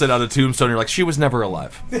Barbara Olson on a tombstone, you're like, she was never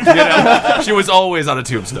alive. You know? She was always on a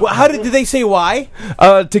tombstone. Well, did they say why?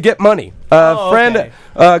 To get money. Okay.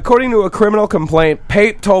 According to a criminal complaint,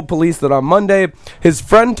 Pape told police that on Monday, his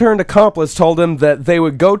friend-turned-accomplice told him that they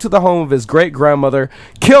would go to the home of his great-grandmother,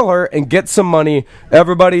 kill her, and get some money.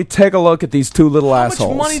 Everybody, take a look at these 2 little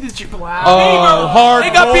assholes. How much money did you... Wow. Oh, hard. They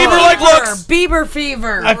got Bieber-like looks. Bieber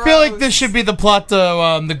fever. I feel like this should be the plot to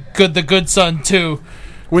the Good Son 2.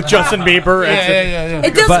 With Justin Bieber. Yeah.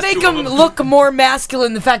 It does make them look more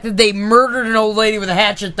masculine, the fact that they murdered an old lady with a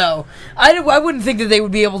hatchet, though. I wouldn't think that they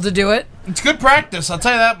would be able to do it. It's good practice, I'll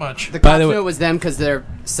tell you that much. The cops knew it was them because they're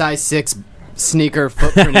size 6 sneaker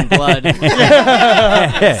footprint in blood.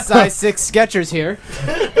 Size 6 Skechers here.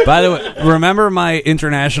 By the way, remember my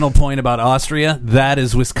international point about Austria? That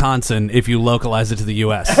is Wisconsin if you localize it to the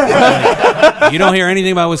U.S. Like, you don't hear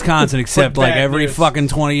anything about Wisconsin except like every fucking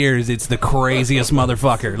 20 years it's the craziest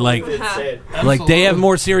motherfucker. Like they have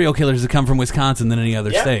more serial killers that come from Wisconsin than any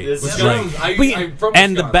other state.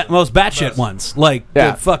 And the most batshit ones. Like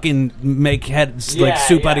the fucking make heads like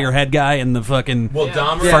soup out of your head guy and the fucking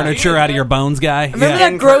furniture out of your bones guy. Remember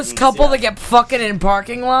that gross couple that kept fucking in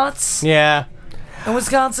parking lots? Yeah. In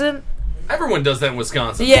Wisconsin? Everyone does that in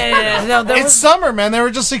Wisconsin. Yeah. No, It's summer, man. They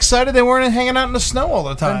were just excited they weren't hanging out in the snow all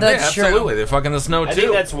the time. Absolutely. They're fucking the snow, too. I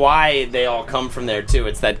think that's why they all come from there, too.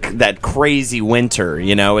 It's that crazy winter,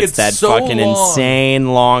 you know? It's that so fucking long.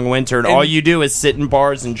 insane long winter. And all you do is sit in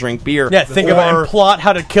bars and drink beer. Yeah, think about and plot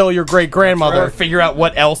how to kill your great-grandmother. Or figure out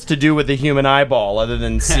what else to do with the human eyeball other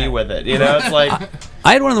than see with it. You know, it's like...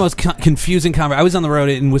 I had one of the most confusing conversations. I was on the road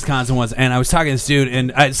in Wisconsin once, and I was talking to this dude,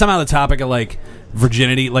 and somehow the topic of, like,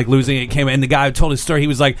 virginity, like losing it, came, and the guy who told his story, he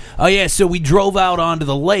was like, "Oh yeah, so we drove out onto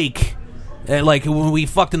the lake." Like when we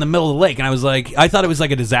fucked in the middle of the lake, and I was like, I thought it was like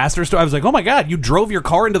a disaster story. I was like, oh my god, you drove your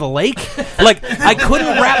car into the lake? Like, I couldn't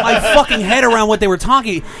wrap my fucking head around what they were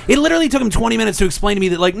talking. It literally took him 20 minutes to explain to me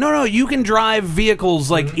that, like, no, you can drive vehicles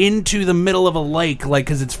like into the middle of a lake, like,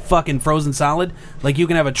 because it's fucking frozen solid. Like, you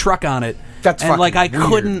can have a truck on it. That's and like I weird.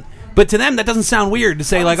 couldn't. But to them, that doesn't sound weird to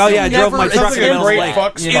say, like, oh yeah, I drove my truck in the middle of the lake.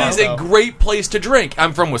 It is a great place to drink.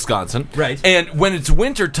 I'm from Wisconsin, right? And when it's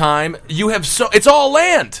winter time, you have it's all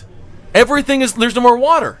land. Everything is, there's no more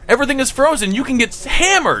water. Everything is frozen. You can get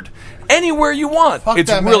hammered anywhere you want. Fuck it's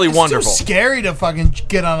that, man. really It's wonderful. too scary to fucking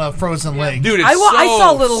get on a frozen lake. Dude, it's I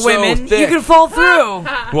saw Little Women. thick. You can fall through.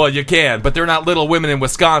 Well, you can, but they're not Little Women in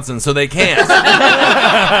Wisconsin, so they can't. They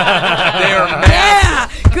are massive. Yeah,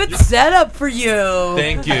 good setup for you.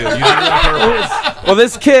 Thank you. You did it on purpose. Well,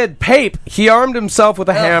 this kid, Pape, he armed himself with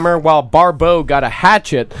a hammer while Barbeau got a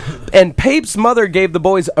hatchet, and Pape's mother gave the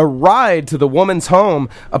boys a ride to the woman's home.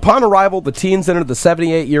 Upon arrival, the teens entered the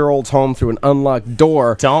 78-year-old's home through an unlocked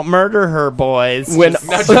door. Don't murder her, boys. When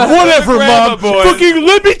Whatever, Mom. Fucking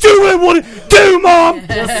let me do what I want to do, Mom.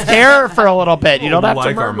 Just scare her for a little bit. You don't have to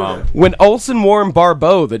our murder mom. her. When Olsen warned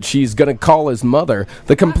Barbeau that she's going to call his mother,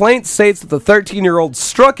 the complaint states that the 13-year-old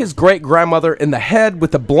struck his great-grandmother in the head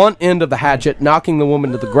with the blunt end of the hatchet, knocking the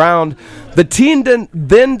woman to the ground. The teen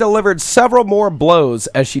then delivered several more blows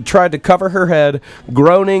as she tried to cover her head,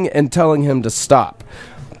 groaning and telling him to stop.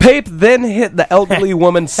 Pape then hit the elderly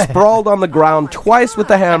woman sprawled on the ground twice with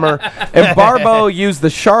the hammer, and Barbeau used the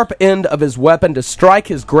sharp end of his weapon to strike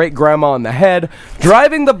his great-grandma in the head,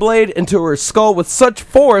 driving the blade into her skull with such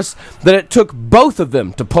force that it took both of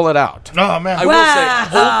them to pull it out. Oh, man. I will say,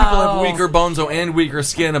 old people have weaker bones and weaker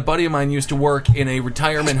skin. A buddy of mine used to work in a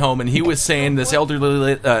retirement home, and he was saying this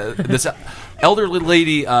elderly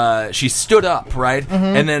lady, she stood up, right?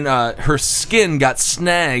 And then her skin got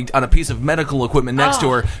snagged on a piece of medical equipment next to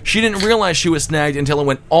her. She didn't realize she was snagged until it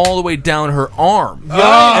went all the way down her arm. And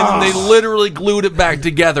then they literally glued it back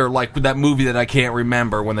together, like with that movie that I can't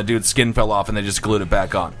remember when the dude's skin fell off and they just glued it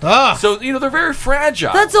back on. So, they're very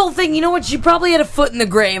fragile. That's the whole thing. You know what? She probably had a foot in the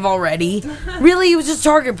grave already. Really, it was just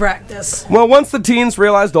target practice. Well, once the teens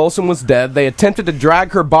realized Olsen was dead, they attempted to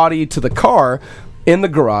drag her body to the car in the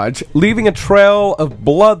garage, leaving a trail of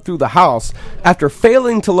blood through the house. After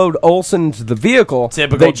failing to load Olsen into the vehicle,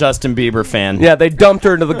 Typical Justin Bieber fan. Yeah, they dumped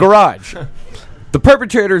her into the garage. The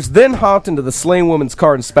perpetrators then hopped into the slain woman's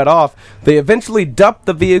car and sped off. They eventually dumped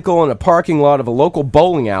the vehicle in a parking lot of a local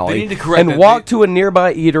bowling alley and walked to a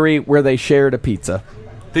nearby eatery where they shared a pizza.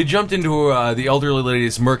 They jumped into the elderly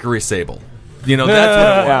lady's Mercury Sable. That's what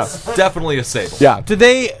it was. Yeah. Definitely a Sable. Yeah.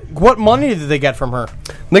 What money did they get from her?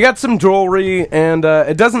 They got some jewelry, and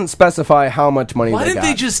it doesn't specify how much money Why they got.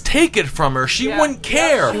 didn't they just take it from her? She wouldn't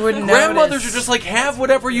care. She wouldn't Grandmothers notice. are just like, have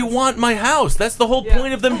whatever you want in my house. That's the whole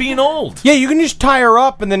point of them being old. Yeah, you can just tie her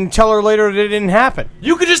up and then tell her later that it didn't happen.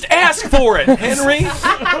 You could just ask for it, Henry.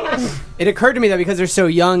 It occurred to me that because they're so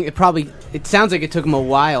young, it sounds like it took them a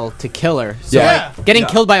while to kill her. So Yeah. like, getting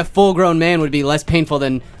killed by a full-grown man would be less painful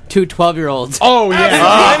than two 12-year-olds. Oh,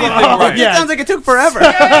 yeah. It sounds like it took forever. You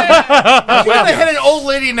would have hit an old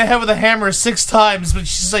lady in the head with a hammer 6 times, but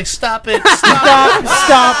she's like, stop it,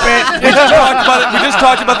 stop it. We just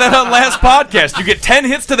talked about that on last podcast. You get 10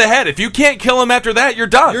 hits to the head. If you can't kill him after that, you're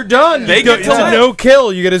done. You're done. They get It's to a live. no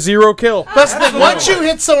kill. You get a 0 kill. That's the thing. Once you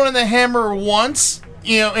hit someone in the hammer once,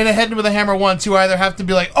 in the head with a hammer once, you either have to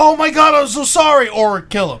be like, oh my god, I'm so sorry, or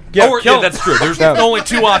kill him. Yeah, that's true. There's only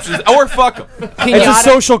 2 options. Or fuck him. It's a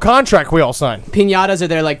social contract we all sign. Pinatas are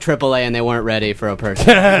there like AAA, and they weren't ready for a person.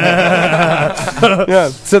 Yeah,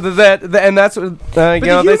 so and that's what they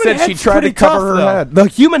said she head's tried to pretty cover tough, her though. head. The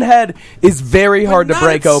human head is very hard to Not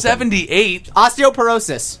break at open. 78.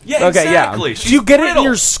 Osteoporosis. Yeah, Okay, yeah. exactly. Do you get it in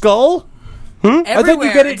your skull? Everywhere. I think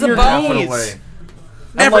you get it It's in a your bone. knees.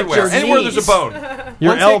 Everywhere. your Anywhere there's a knees. bone.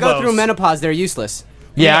 Your Once elbows. they go through menopause, they're useless.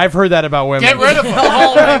 Yeah, I've heard that about women. Get rid of them.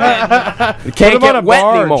 You can't Put 'em on get a wet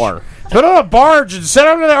barge. anymore. Put on a barge and send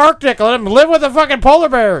them to the Arctic and let them live with the fucking polar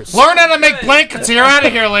bears. Learn how to make blankets, or you're out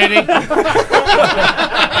of here, lady. It's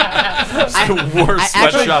the worst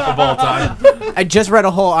sweatshop of all time. I just read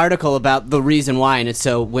a whole article about the reason why, and it's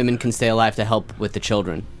so women can stay alive to help with the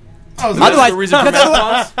children. Otherwise, the reason for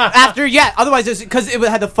menopause? Otherwise, because it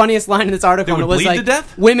had the funniest line in this article. They And it would was bleed like, to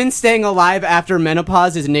death? women staying alive after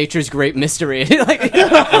menopause is nature's great mystery. It was like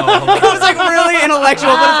really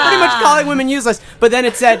intellectual, but it's pretty much calling women useless. But then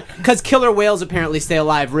it said, because killer whales apparently stay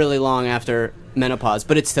alive really long after menopause,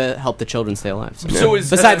 but it's to help the children stay alive. So is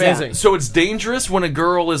besides that, so it's dangerous when a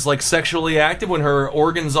girl is like sexually active, when her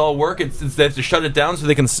organs all work. They have to shut it down so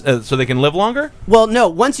they can live longer. well, no.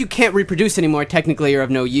 Once you can't reproduce anymore, technically you're of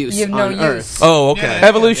no use You have no on use. Earth. Oh, okay.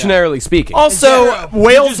 Evolutionarily speaking. Also,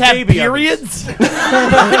 whales have baby periods. And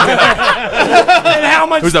how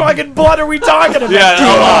much fucking blood are we talking about?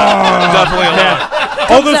 Yeah, definitely a lot.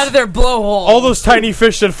 All Comes out of their blowhole. all those tiny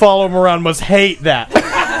fish that follow him around must hate that.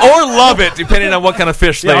 Or love it, depending on what kind of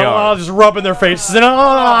fish they I'll are. just rub in their faces and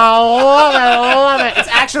I love it. It's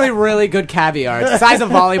actually really good caviar. It's the size of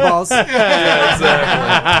volleyballs. Yeah,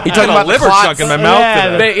 exactly. You talking Got a about liver clots? chunk in my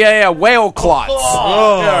mouth today. Yeah, whale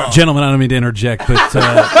clots. Gentlemen, I don't mean to interject, but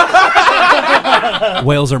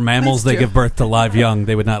whales are mammals. They give birth to live young.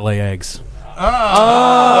 They would not lay eggs.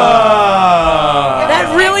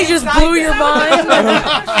 That really just blew your mind.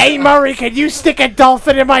 Hey Murray, can you stick a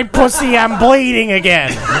dolphin in my pussy? I'm bleeding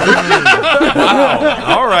again.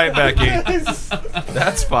 Wow. All right, Becky.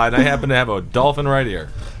 That's fine. I happen to have a dolphin right here.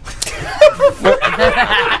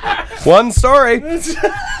 One story.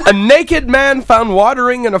 A naked man found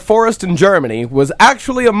watering in a forest in Germany was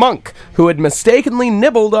actually a monk who had mistakenly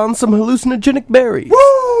nibbled on some hallucinogenic berries.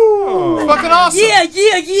 Woo! Fucking awesome. Yeah.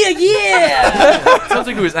 Sounds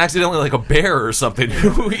like he was accidentally like a bear or something.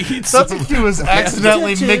 Who eats Sounds like he was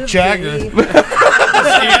accidentally Mick Jagger. eating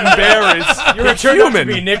berries? You're a Turned out to human.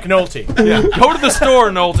 be Nick Nolte. Yeah. Go to the store,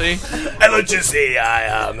 Nolte. And let's just say,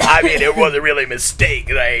 I mean, it wasn't really a mistake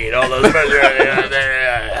that I ate all those berries.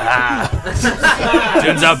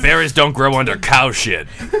 Turns out berries don't grow under cow shit.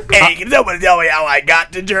 Hey, can somebody tell me how I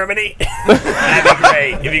got to Germany? That'd be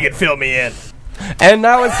great if you could fill me in. And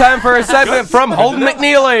now it's time for a segment from Holden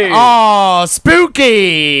McNeely. Oh,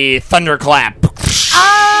 spooky thunderclap.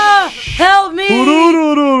 Ah! Help me!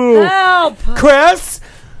 Help! Chris,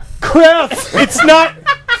 it's not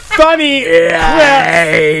funny.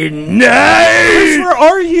 Hey, Chris, nice. where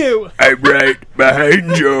are you? I'm right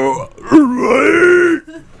behind you.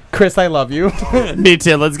 Chris, I love you. Me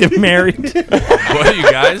too. Let's get married. What are you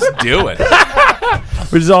guys doing?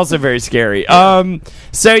 Which is also very scary. So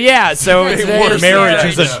Marriage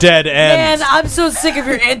is a dead end. Man, I'm so sick of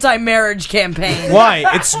your anti-marriage campaign. Why?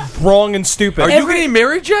 It's wrong and stupid. Are you getting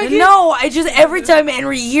married, Jackie? No, I just every time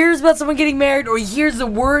Henry hears about someone getting married, or he hears the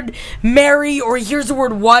word marry, or he hears the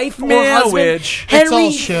word wife or husband, Marriage. It's all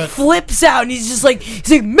Henry shit. flips out and he's like,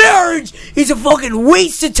 marriage is a fucking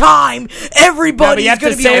waste of time. Everybody's you have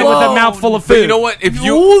gonna to be say it with a alone. mouthful of But food. you know what? If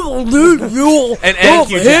you and thank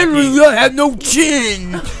you, Henry, Jackie. I have no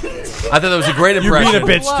chin. I thought that was a great You're impression.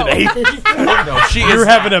 being a bitch today. No, she You're is.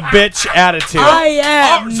 having a bitch attitude. I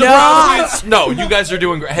am not. No, you guys are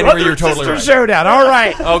doing great. Henry, you're totally right. Showdown. All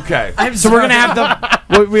right. Okay. So we're gonna have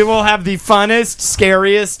we will have the funnest,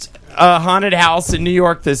 scariest haunted house in New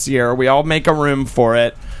York this year. We all make a room for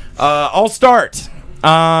it. I'll start.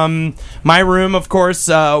 My room, of course,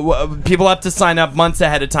 people have to sign up months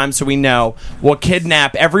ahead of time so we know. We'll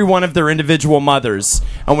kidnap every one of their individual mothers,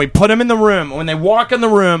 and we put them in the room. And when they walk in the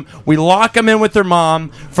room, we lock them in with their mom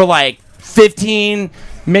for like 15,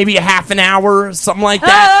 maybe a half an hour, something like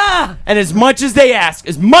that. And as much as they ask,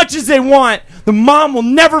 as much as they want, the mom will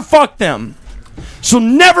never fuck them. She'll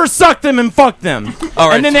never suck them and fuck them. All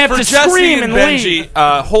right, and then they have for to Jesse scream and Benji, leave.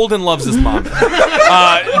 Holden loves his mom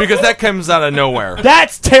because that comes out of nowhere.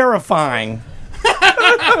 That's terrifying.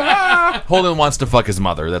 Holden wants to fuck his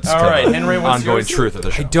mother. That's All kind right, of Henry, the what's ongoing yours? truth of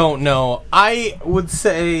the show. I don't know. I would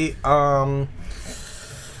say,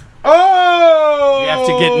 You have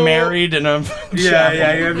to get married and yeah,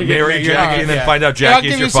 you have to Marry Jackie and then find out Yeah, I'll Jackie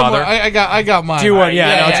give is you your some father. more. I got mine. do one.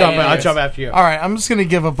 Yeah, Yeah, I'll jump after you. All right, I'm just gonna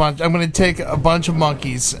give a bunch. I'm gonna take a bunch of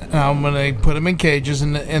monkeys. And I'm gonna put them in cages,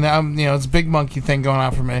 and I'm it's a big monkey thing going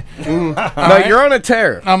on for me. No, right. you're on a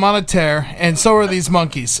tear. I'm on a tear, and so are these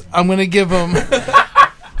monkeys. I'm gonna give them.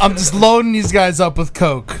 I'm just loading these guys up with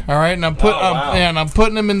coke. All right, and I'm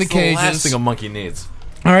putting them in the It's the last cages. thing a monkey needs.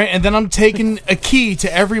 All right, and then I'm taking a key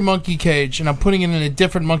to every monkey cage, and I'm putting it in a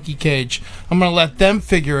different monkey cage. I'm gonna let them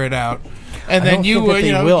figure it out, and then you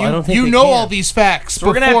know all these facts. So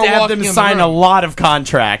we're gonna have them sign a lot of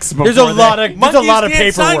contracts. There's a lot of Sign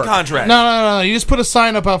paperwork. contracts. No. You just put a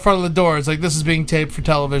sign up out front of the door. It's like, this is being taped for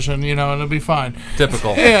television, and it'll be fine.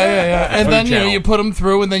 Typical. Yeah. And Food then channel. you put them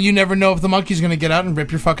through, and then you never know if the monkey's gonna get out and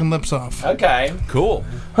rip your fucking lips off. Okay. Cool.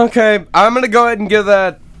 Okay, I'm gonna go ahead and give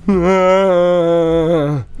that. This is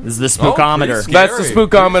the spookometer. pretty That's the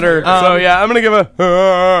spookometer. So yeah, I'm gonna give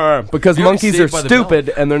a because You're monkeys are saved by the stupid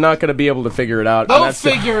and they're not gonna be able to figure it out. They'll And that's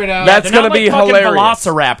figure it out. That's They're gonna not be like fucking hilarious.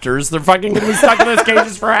 Velociraptors. They're fucking gonna be stuck in those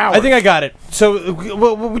cages for hours. I think I got it. So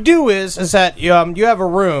what we do is that you have a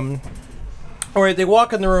room, All right, they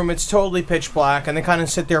walk in the room. It's totally pitch black, and they kind of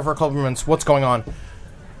sit there for a couple minutes. What's going on?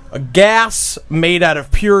 A gas made out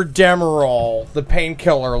of pure Demerol, the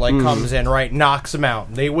painkiller, comes in, right? Knocks them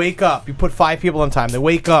out. They wake up. You put 5 people in time. They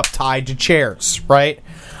wake up tied to chairs, right?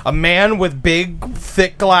 A man with big,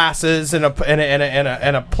 thick glasses and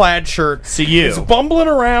a plaid shirt. See you. He's bumbling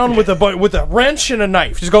around with a wrench and a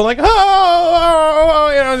knife. Just going like,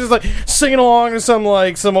 oh, just like singing along to some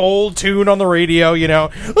old tune on the radio,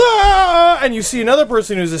 and you see another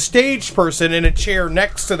person who's a stage person in a chair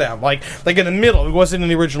next to them, like in the middle, who wasn't in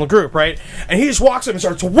the original group, right? And he just walks up and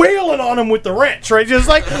starts wailing on him with the wrench, right? Just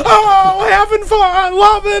like, oh, having fun,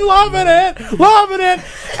 loving it,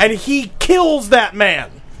 and he kills that man.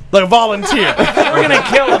 Like a volunteer. We're gonna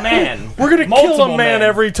kill a man. We're gonna kill a man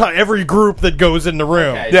every time, every group that goes in the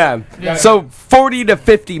room. Okay. Yeah. So 40 to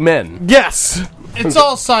 50 men. Yes. It's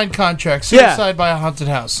all signed contracts. Suicide by a haunted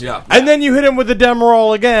house. Yeah. And then you hit him with the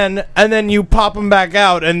Demerol again, and then you pop them back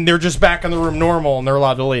out, and they're just back in the room normal, and they're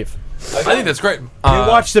allowed to leave. I think that's great. You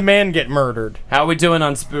watch the man get murdered. How are we doing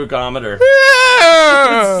on Spookometer?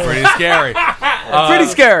 Pretty scary. Pretty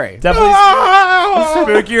scary. Definitely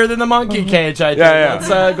spookier than the monkey cage, I think. Yeah. Let's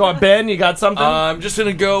go on. Ben, you got something? I'm just going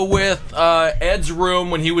to go with Ed's room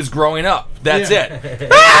when he was growing up. That's it. It's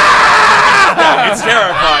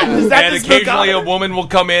terrifying. And occasionally a woman will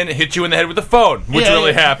come in and hit you in the head with a phone, which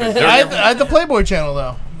really happened. I had the Playboy channel,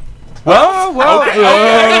 though. Well, okay.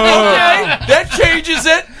 That changes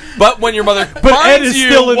it. But when your mother Ed is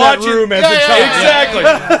still in that room as a child. Exactly.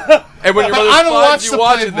 And when your mother I don't watch finds the you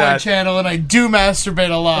watching Playboy that channel, and I do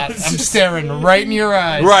masturbate a lot. I'm staring right in your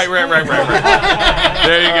eyes. Right.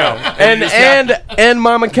 There you go. And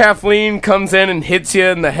Mama Kathleen comes in and hits you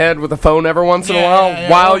in the head with a phone every once in a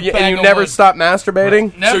while, and you never stop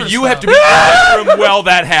masturbating. So you have to be in the room while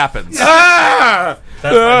that happens.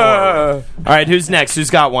 All right, who's next? Who's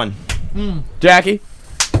got one? Jackie?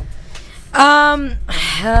 Well,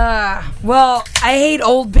 I hate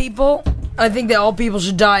old people. I think that all people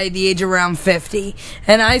should die at the age around 50.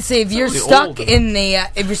 And I say if you're stuck in a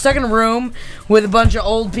room with a bunch of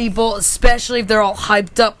old people, especially if they're all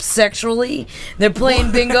hyped up sexually, they're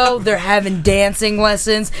playing bingo, they're having dancing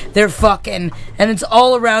lessons, they're fucking, and it's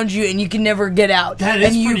all around you, and you can never get out. That is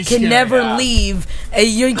and you pretty can scary, never leave.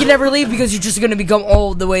 You can never leave because you're just going to become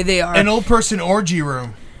old the way they are. An old person orgy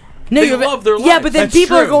room. No, They love their yeah, life. but then That's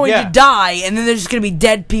people true, are going yeah. to die, and then there's just going to be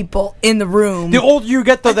dead people in the room. The older you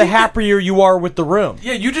get, though, the happier you are with the room.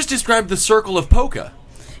 Yeah, you just described the circle of Polka.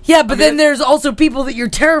 Yeah, but then there's also people that you're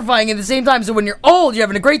terrifying at the same time. So when you're old, you're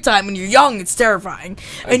having a great time. When you're young, it's terrifying,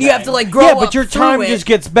 and you have to grow up. Yeah, but your time just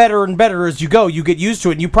gets better and better as you go. You get used to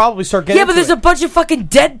it, and you probably start getting. Yeah, but there's a bunch of fucking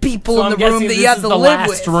dead people So in I'm the room guessing that this you have is to the live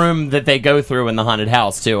last with. room that they go through in the haunted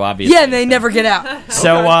house, too, obviously. Yeah, and they never get out.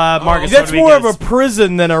 So, Marcus, that's more of a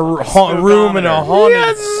prison than a room in a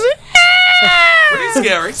haunted. Pretty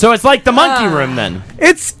scary. So it's like the monkey room, then.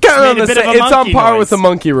 It's kind made a of bit of a it's on monkey par noise. with the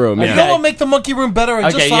monkey room. You Yeah. know what make the monkey room better?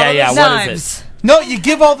 I just Okay, thought of yeah. this. What Knives. is it? No, you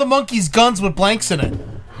give all the monkeys guns with blanks in it.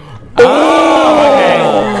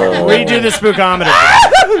 Redo the spookometer.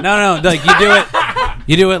 No, like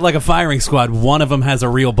you do it like a firing squad. One of them has a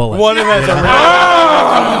real bullet. One of them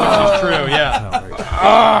has a real. True,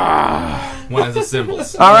 yeah. One has a symbol.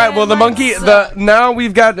 All right. Well, the monkey. Now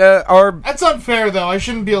we've got our. That's unfair, though. I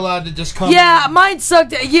shouldn't be allowed to just come. Yeah, mine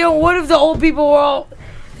sucked. What if the old people were all...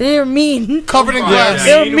 They're mean. Covered in glass.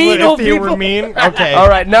 They're mean If old they people. were mean. Okay. All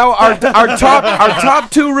right. Now our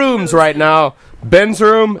top 2 rooms right now. Ben's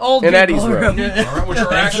room Old and people Eddie's room. All right, which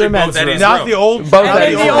are actually both Eddie's Not room. the old. Both not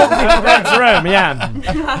Eddie's the room. old Ben's room. Yeah.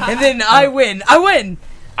 And then I win. I win.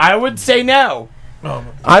 I would say no.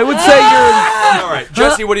 I would say you're. All right,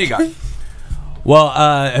 Jesse, what do you got? Well,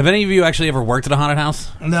 have any of you actually ever worked at a haunted house?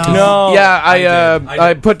 No. Yeah,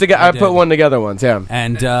 I did. put together. I did. put one together once. Yeah.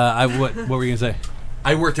 And what were you gonna say?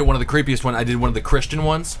 I worked at one of the creepiest ones. I did one of the Christian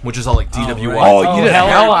ones, which is all like DWI. Oh, you did a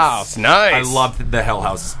Hell House. Nice. I loved the Hell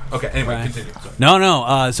Houses. Okay, anyway, continue. Sorry.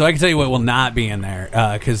 No. So I can tell you what will not be in there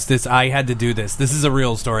because I had to do this. This is a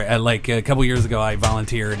real story. Like a couple years ago, I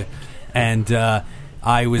volunteered, and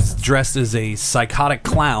I was dressed as a psychotic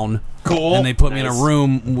clown. Cool. And they put me in a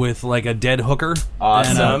room with like a dead hooker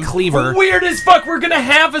and a cleaver. Weird as fuck. We're gonna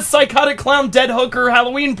have a psychotic clown dead hooker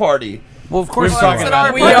Halloween party. Well, of course, We're talking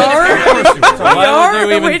about We are. why would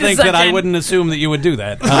you even Wait a think that I second. wouldn't assume that you would do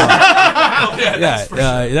that?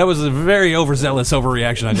 That was a very overzealous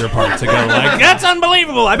overreaction on your part to go like, that's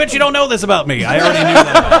unbelievable. I bet you don't know this about me. I already knew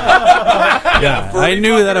that. I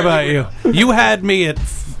knew that about you. You had me at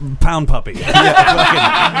pound puppy.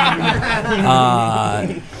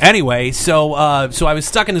 Anyway, so I was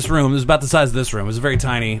stuck in this room. It was about the size of this room. It was very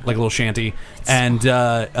tiny, like a little shanty. And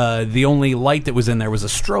the only light that was in there was a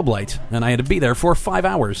strobe light. And I had to be there for 5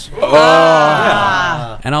 hours. Oh.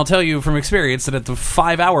 Yeah. And I'll tell you from experience that at the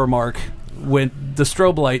 5-hour mark, when the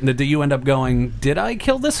strobe light, and you end up going, did I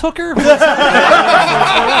kill this hooker?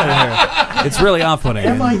 It's really off-putting.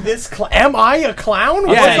 Am I am I a clown? Yeah,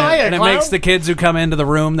 Was I a and clown? it makes the kids who come into the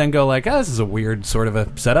room then go like, oh, this is a weird sort of a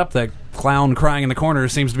setup. That clown crying in the corner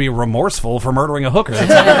seems to be remorseful for murdering a hooker. It's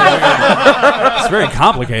very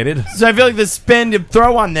complicated. So I feel like the spin to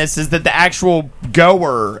throw on this is that the actual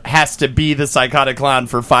goer has to be the psychotic clown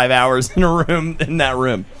for 5 hours in that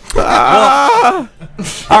room. All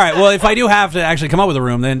right, well, if I do have to actually come up with a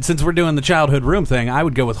room, then since we're doing the childhood room thing, I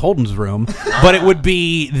would go with Holden's room, but it would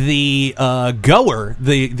be the goer,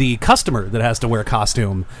 the customer that has to wear a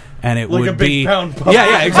costume, and it Like would a big be pound puppy.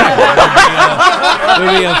 yeah, exactly. It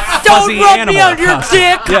would be a fuzzy Don't rub animal me on your costume.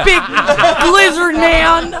 dick, Yeah. big blizzard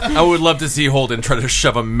man. I would love to see Holden try to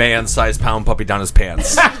shove a man-sized pound puppy down his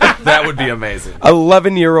pants. That would be amazing.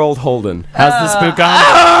 11-year-old Holden. How's the spook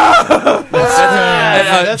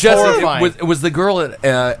Jesse, horrifying. was the girl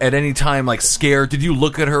at any time like scared? Did you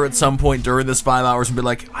look at her at some point during this 5 hours and be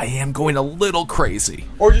like, I am going a little crazy?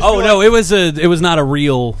 Or just No, it was not a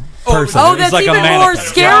real person. Oh, It was that's like a even more mannequin.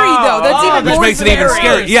 scary, though. That's even Which more makes it even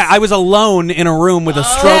scary. Yeah, I was alone in a room with a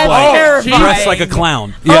strobe That's light, terrifying. dressed like a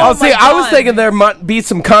clown. Oh, see, I was thinking there might be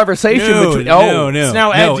some conversation between. No.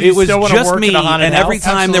 now, Ed, do It you was still wanna just work me, at a haunted and every house?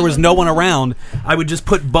 time there was no one around, I would just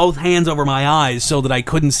put both hands over my eyes so that I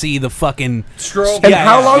couldn't see the fucking strobe. And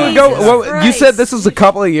how long ago? Jesus Well, you Christ. said this was a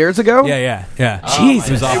couple of years ago. Yeah.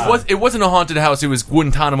 Jesus. It wasn't a haunted house. It was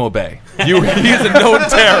Guantanamo Bay. He's a known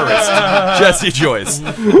terrorist, Jesse Joyce.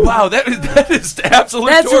 Wow, that is absolute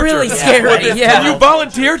That's torture. really scary, yeah. And you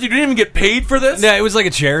volunteered? You didn't even get paid for this? Yeah, it was like a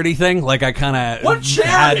charity thing. Like I kind of What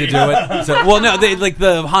had to charity? do it. So, well, no, they like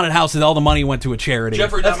the haunted houses. All the money went to a charity.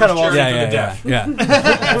 Jeffrey That's Dahmer's kind of awesome. charity for the deaf. Yeah.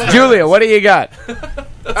 Julia, what do you got?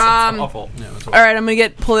 Awful. All right, I'm gonna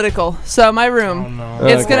get political. So my room,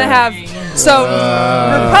 it's gonna have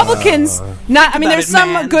Republicans. Not, I mean, there's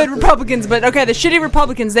some good Republicans, but okay, the shitty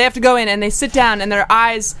Republicans, they have to go in and they sit down and their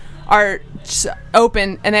eyes are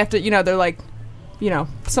open and they have to, they're like,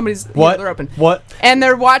 somebody's they're open. What? And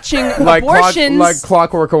they're watching abortions, like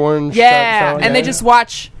Clockwork Orange. yeah, and they just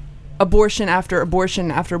watch abortion after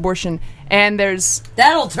abortion after abortion, and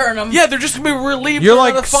That'll turn them. Yeah, they're just going to be relieved. You're for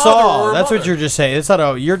like the father Saw. or That's mother. what you're just saying. It's not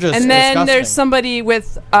a. You're just. and then disgusting. there's somebody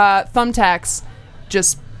with thumbtacks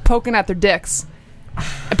just poking at their dicks.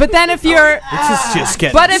 But then if you're, This is just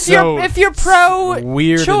getting but if so you're pro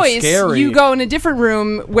weird and choice, scary. you go in a different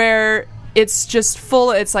room where it's just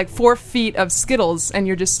full. It's like 4 feet of Skittles, and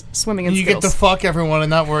you're just swimming in You get Skittles. to fuck everyone and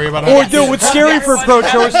not worry about Or it. dude, what's scary for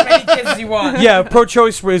pro-choice? As many kids as you want. Yeah,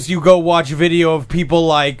 pro-choice was you go watch video of people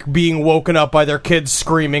like being woken up by their kids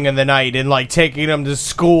screaming in the night and like taking them to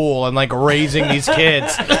school and like raising these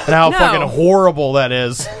kids and how No. fucking horrible that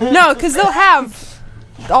is. No, because they'll have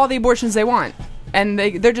all the abortions they want, and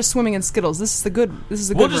they're just swimming in Skittles. This is the good. This is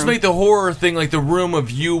the We'll good just room. make the horror thing like the room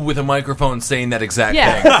of you with a microphone saying that exact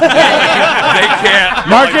Yeah. thing. They can't.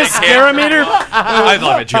 Marcus, they can't. Scarometer? I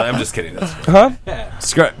love it, Julie. I'm just kidding.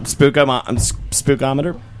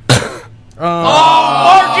 Spookometer?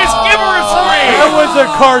 Marcus, give her a scream! That was a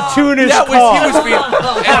cartoonish That call. was, he was being,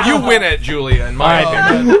 and you win it, Julia, in my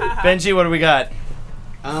opinion. Benji, what do we got?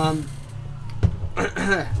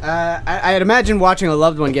 I'd imagine watching a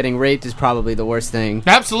loved one getting raped is probably the worst thing.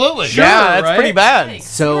 Absolutely. Yeah, that's pretty bad.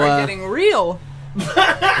 So, We're getting real. well,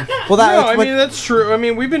 No, that's I mean that's true. I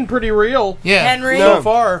mean we've been pretty real Yeah. Henry. so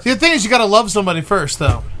far. The thing is, you got to love somebody first,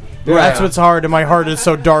 though. That's what's hard, and my heart is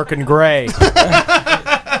so dark and gray.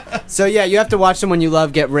 So yeah, you have to watch someone you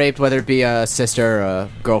love get raped, whether it be a sister, a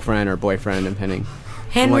girlfriend, or boyfriend, depending.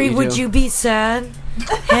 Henry, you would do. you be sad?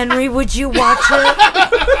 Henry, would you watch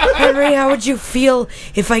it? Henry, how would you feel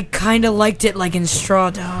if I kind of liked it like in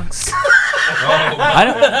Straw Dogs?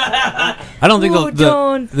 I don't think Oh,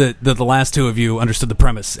 Dawn. the last two of you understood the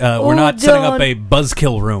premise. We're not setting up Dawn. a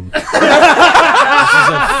buzzkill room. This is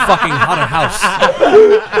a fucking haunted house.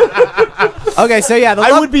 Okay, so yeah,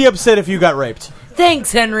 I would be upset if you got raped.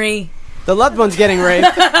 Thanks, Henry. the loved one's getting raped,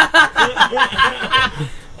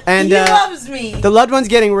 and He loves me. the loved one's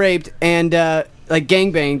getting raped and like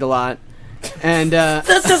gangbanged a lot, and That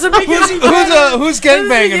doesn't make any better. Who's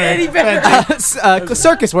gangbanging Any her? better.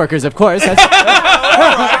 circus workers, of course. That's,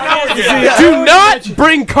 Do not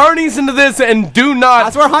bring carnies into this, and do not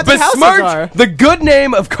That's where haunted houses besmirch are. the good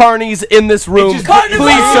name of carnies in this room, please,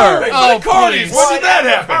 sir. Oh, Carnies, please. when did that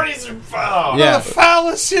happen? Yeah. The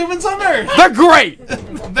foulest humans on earth. They're great.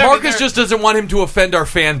 Marcus just doesn't want him to offend our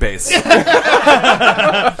fan base.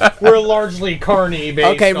 We're largely carny based.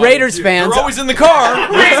 Okay, Raiders fans. They're always in the car.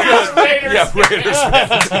 Yeah,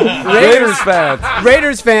 Raiders fans.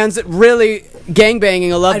 Raiders fans really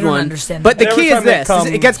gangbanging a loved I don't one. understand But that. the key is Every time that this: comes-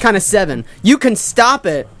 it gets kind of 7. You can stop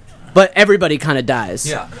it, but everybody kind of dies.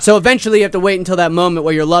 Yeah. So eventually, you have to wait until that moment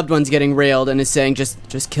where your loved one's getting railed and is saying,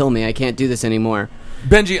 "Just kill me. I can't do this anymore."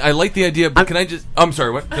 Benji, I like the idea, but can I just... I'm sorry,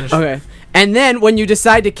 what? Finish. Okay. And then when you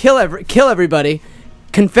decide to kill everybody,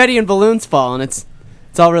 confetti and balloons fall, and it's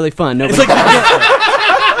all really fun. Nobody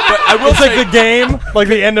I will say, like the game, like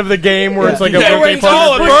the end of the game where it's like a birthday a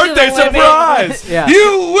party. birthday surprise. Yeah.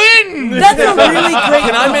 You win. That's a really great.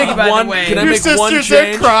 can I make one? Can I Your make one sisters are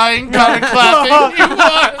change? crying, kind of clapping. You won.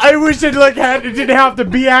 I wish it didn't have to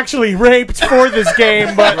be actually raped for this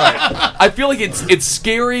game, but I feel like it's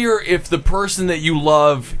scarier if the person that you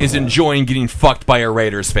love is enjoying getting fucked by a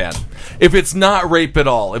Raiders fan. If it's not rape at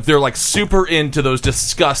all, if they're like super into those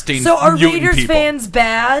disgusting So are mutant Raiders people. fans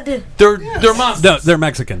bad? They're monsters. No, they're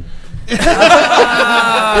Mexican. They're good.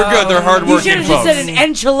 They're You hardworking should have folks. just said an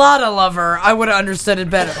enchilada lover. I would have understood it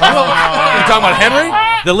better. You talking about Henry?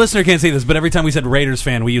 The listener can't see this, but every time we said Raiders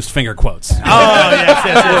fan, we used finger quotes. yes.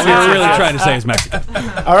 What we were really trying to say is Mexican.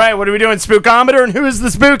 All right, what are we doing? Spookometer, and who is the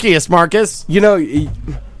spookiest, Marcus? You know, you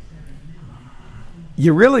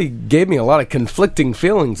really gave me a lot of conflicting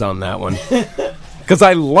feelings on that one. Because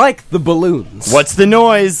I like the balloons. What's the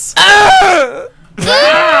noise?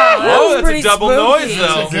 Oh, that's a double noise,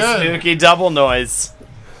 though. Spooky double noise.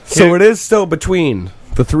 So it is still between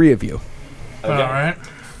the three of you. All right.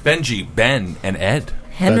 Benji, Ben, and Ed.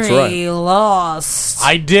 Henry lost.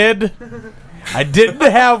 I didn't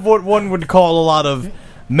have what one would call a lot of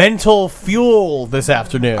mental fuel this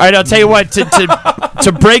afternoon. All right, I'll tell you what.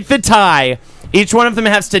 To break the tie, each one of them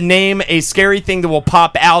has to name a scary thing that will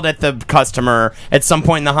pop out at the customer at some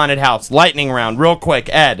point in the haunted house. Lightning round, real quick.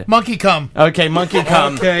 Ed. Monkey cum. Okay, monkey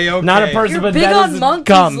cum. Okay. Not a person, You're but big that on is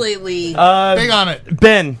monkeys cum. lately. Big on it.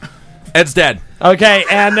 Ben. Ed's dad. Okay,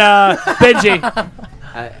 and Benji.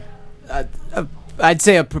 I'd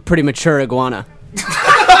say a pretty mature iguana.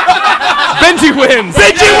 Benji wins.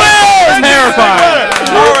 Benji wins. Terrifying.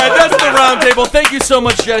 All right, that's the round table. Thank you so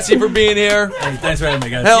much, Jesse, for being here. Hey, thanks for having me,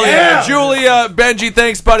 guys. Hell yeah. Julia, Benji,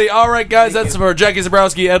 thanks, buddy. All right, guys, that's for Jackie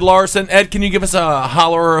Zabrowski, Ed Larson. Ed, can you give us a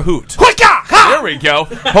holler or a hoot? There we go.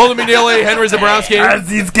 Holden McNeely, Henry Zabrowski. As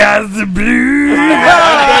these guys are blue.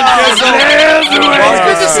 It's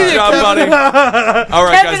good to see you, buddy. All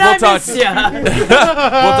right, Kevin, guys, we'll I miss ya.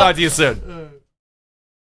 we'll talk to you soon.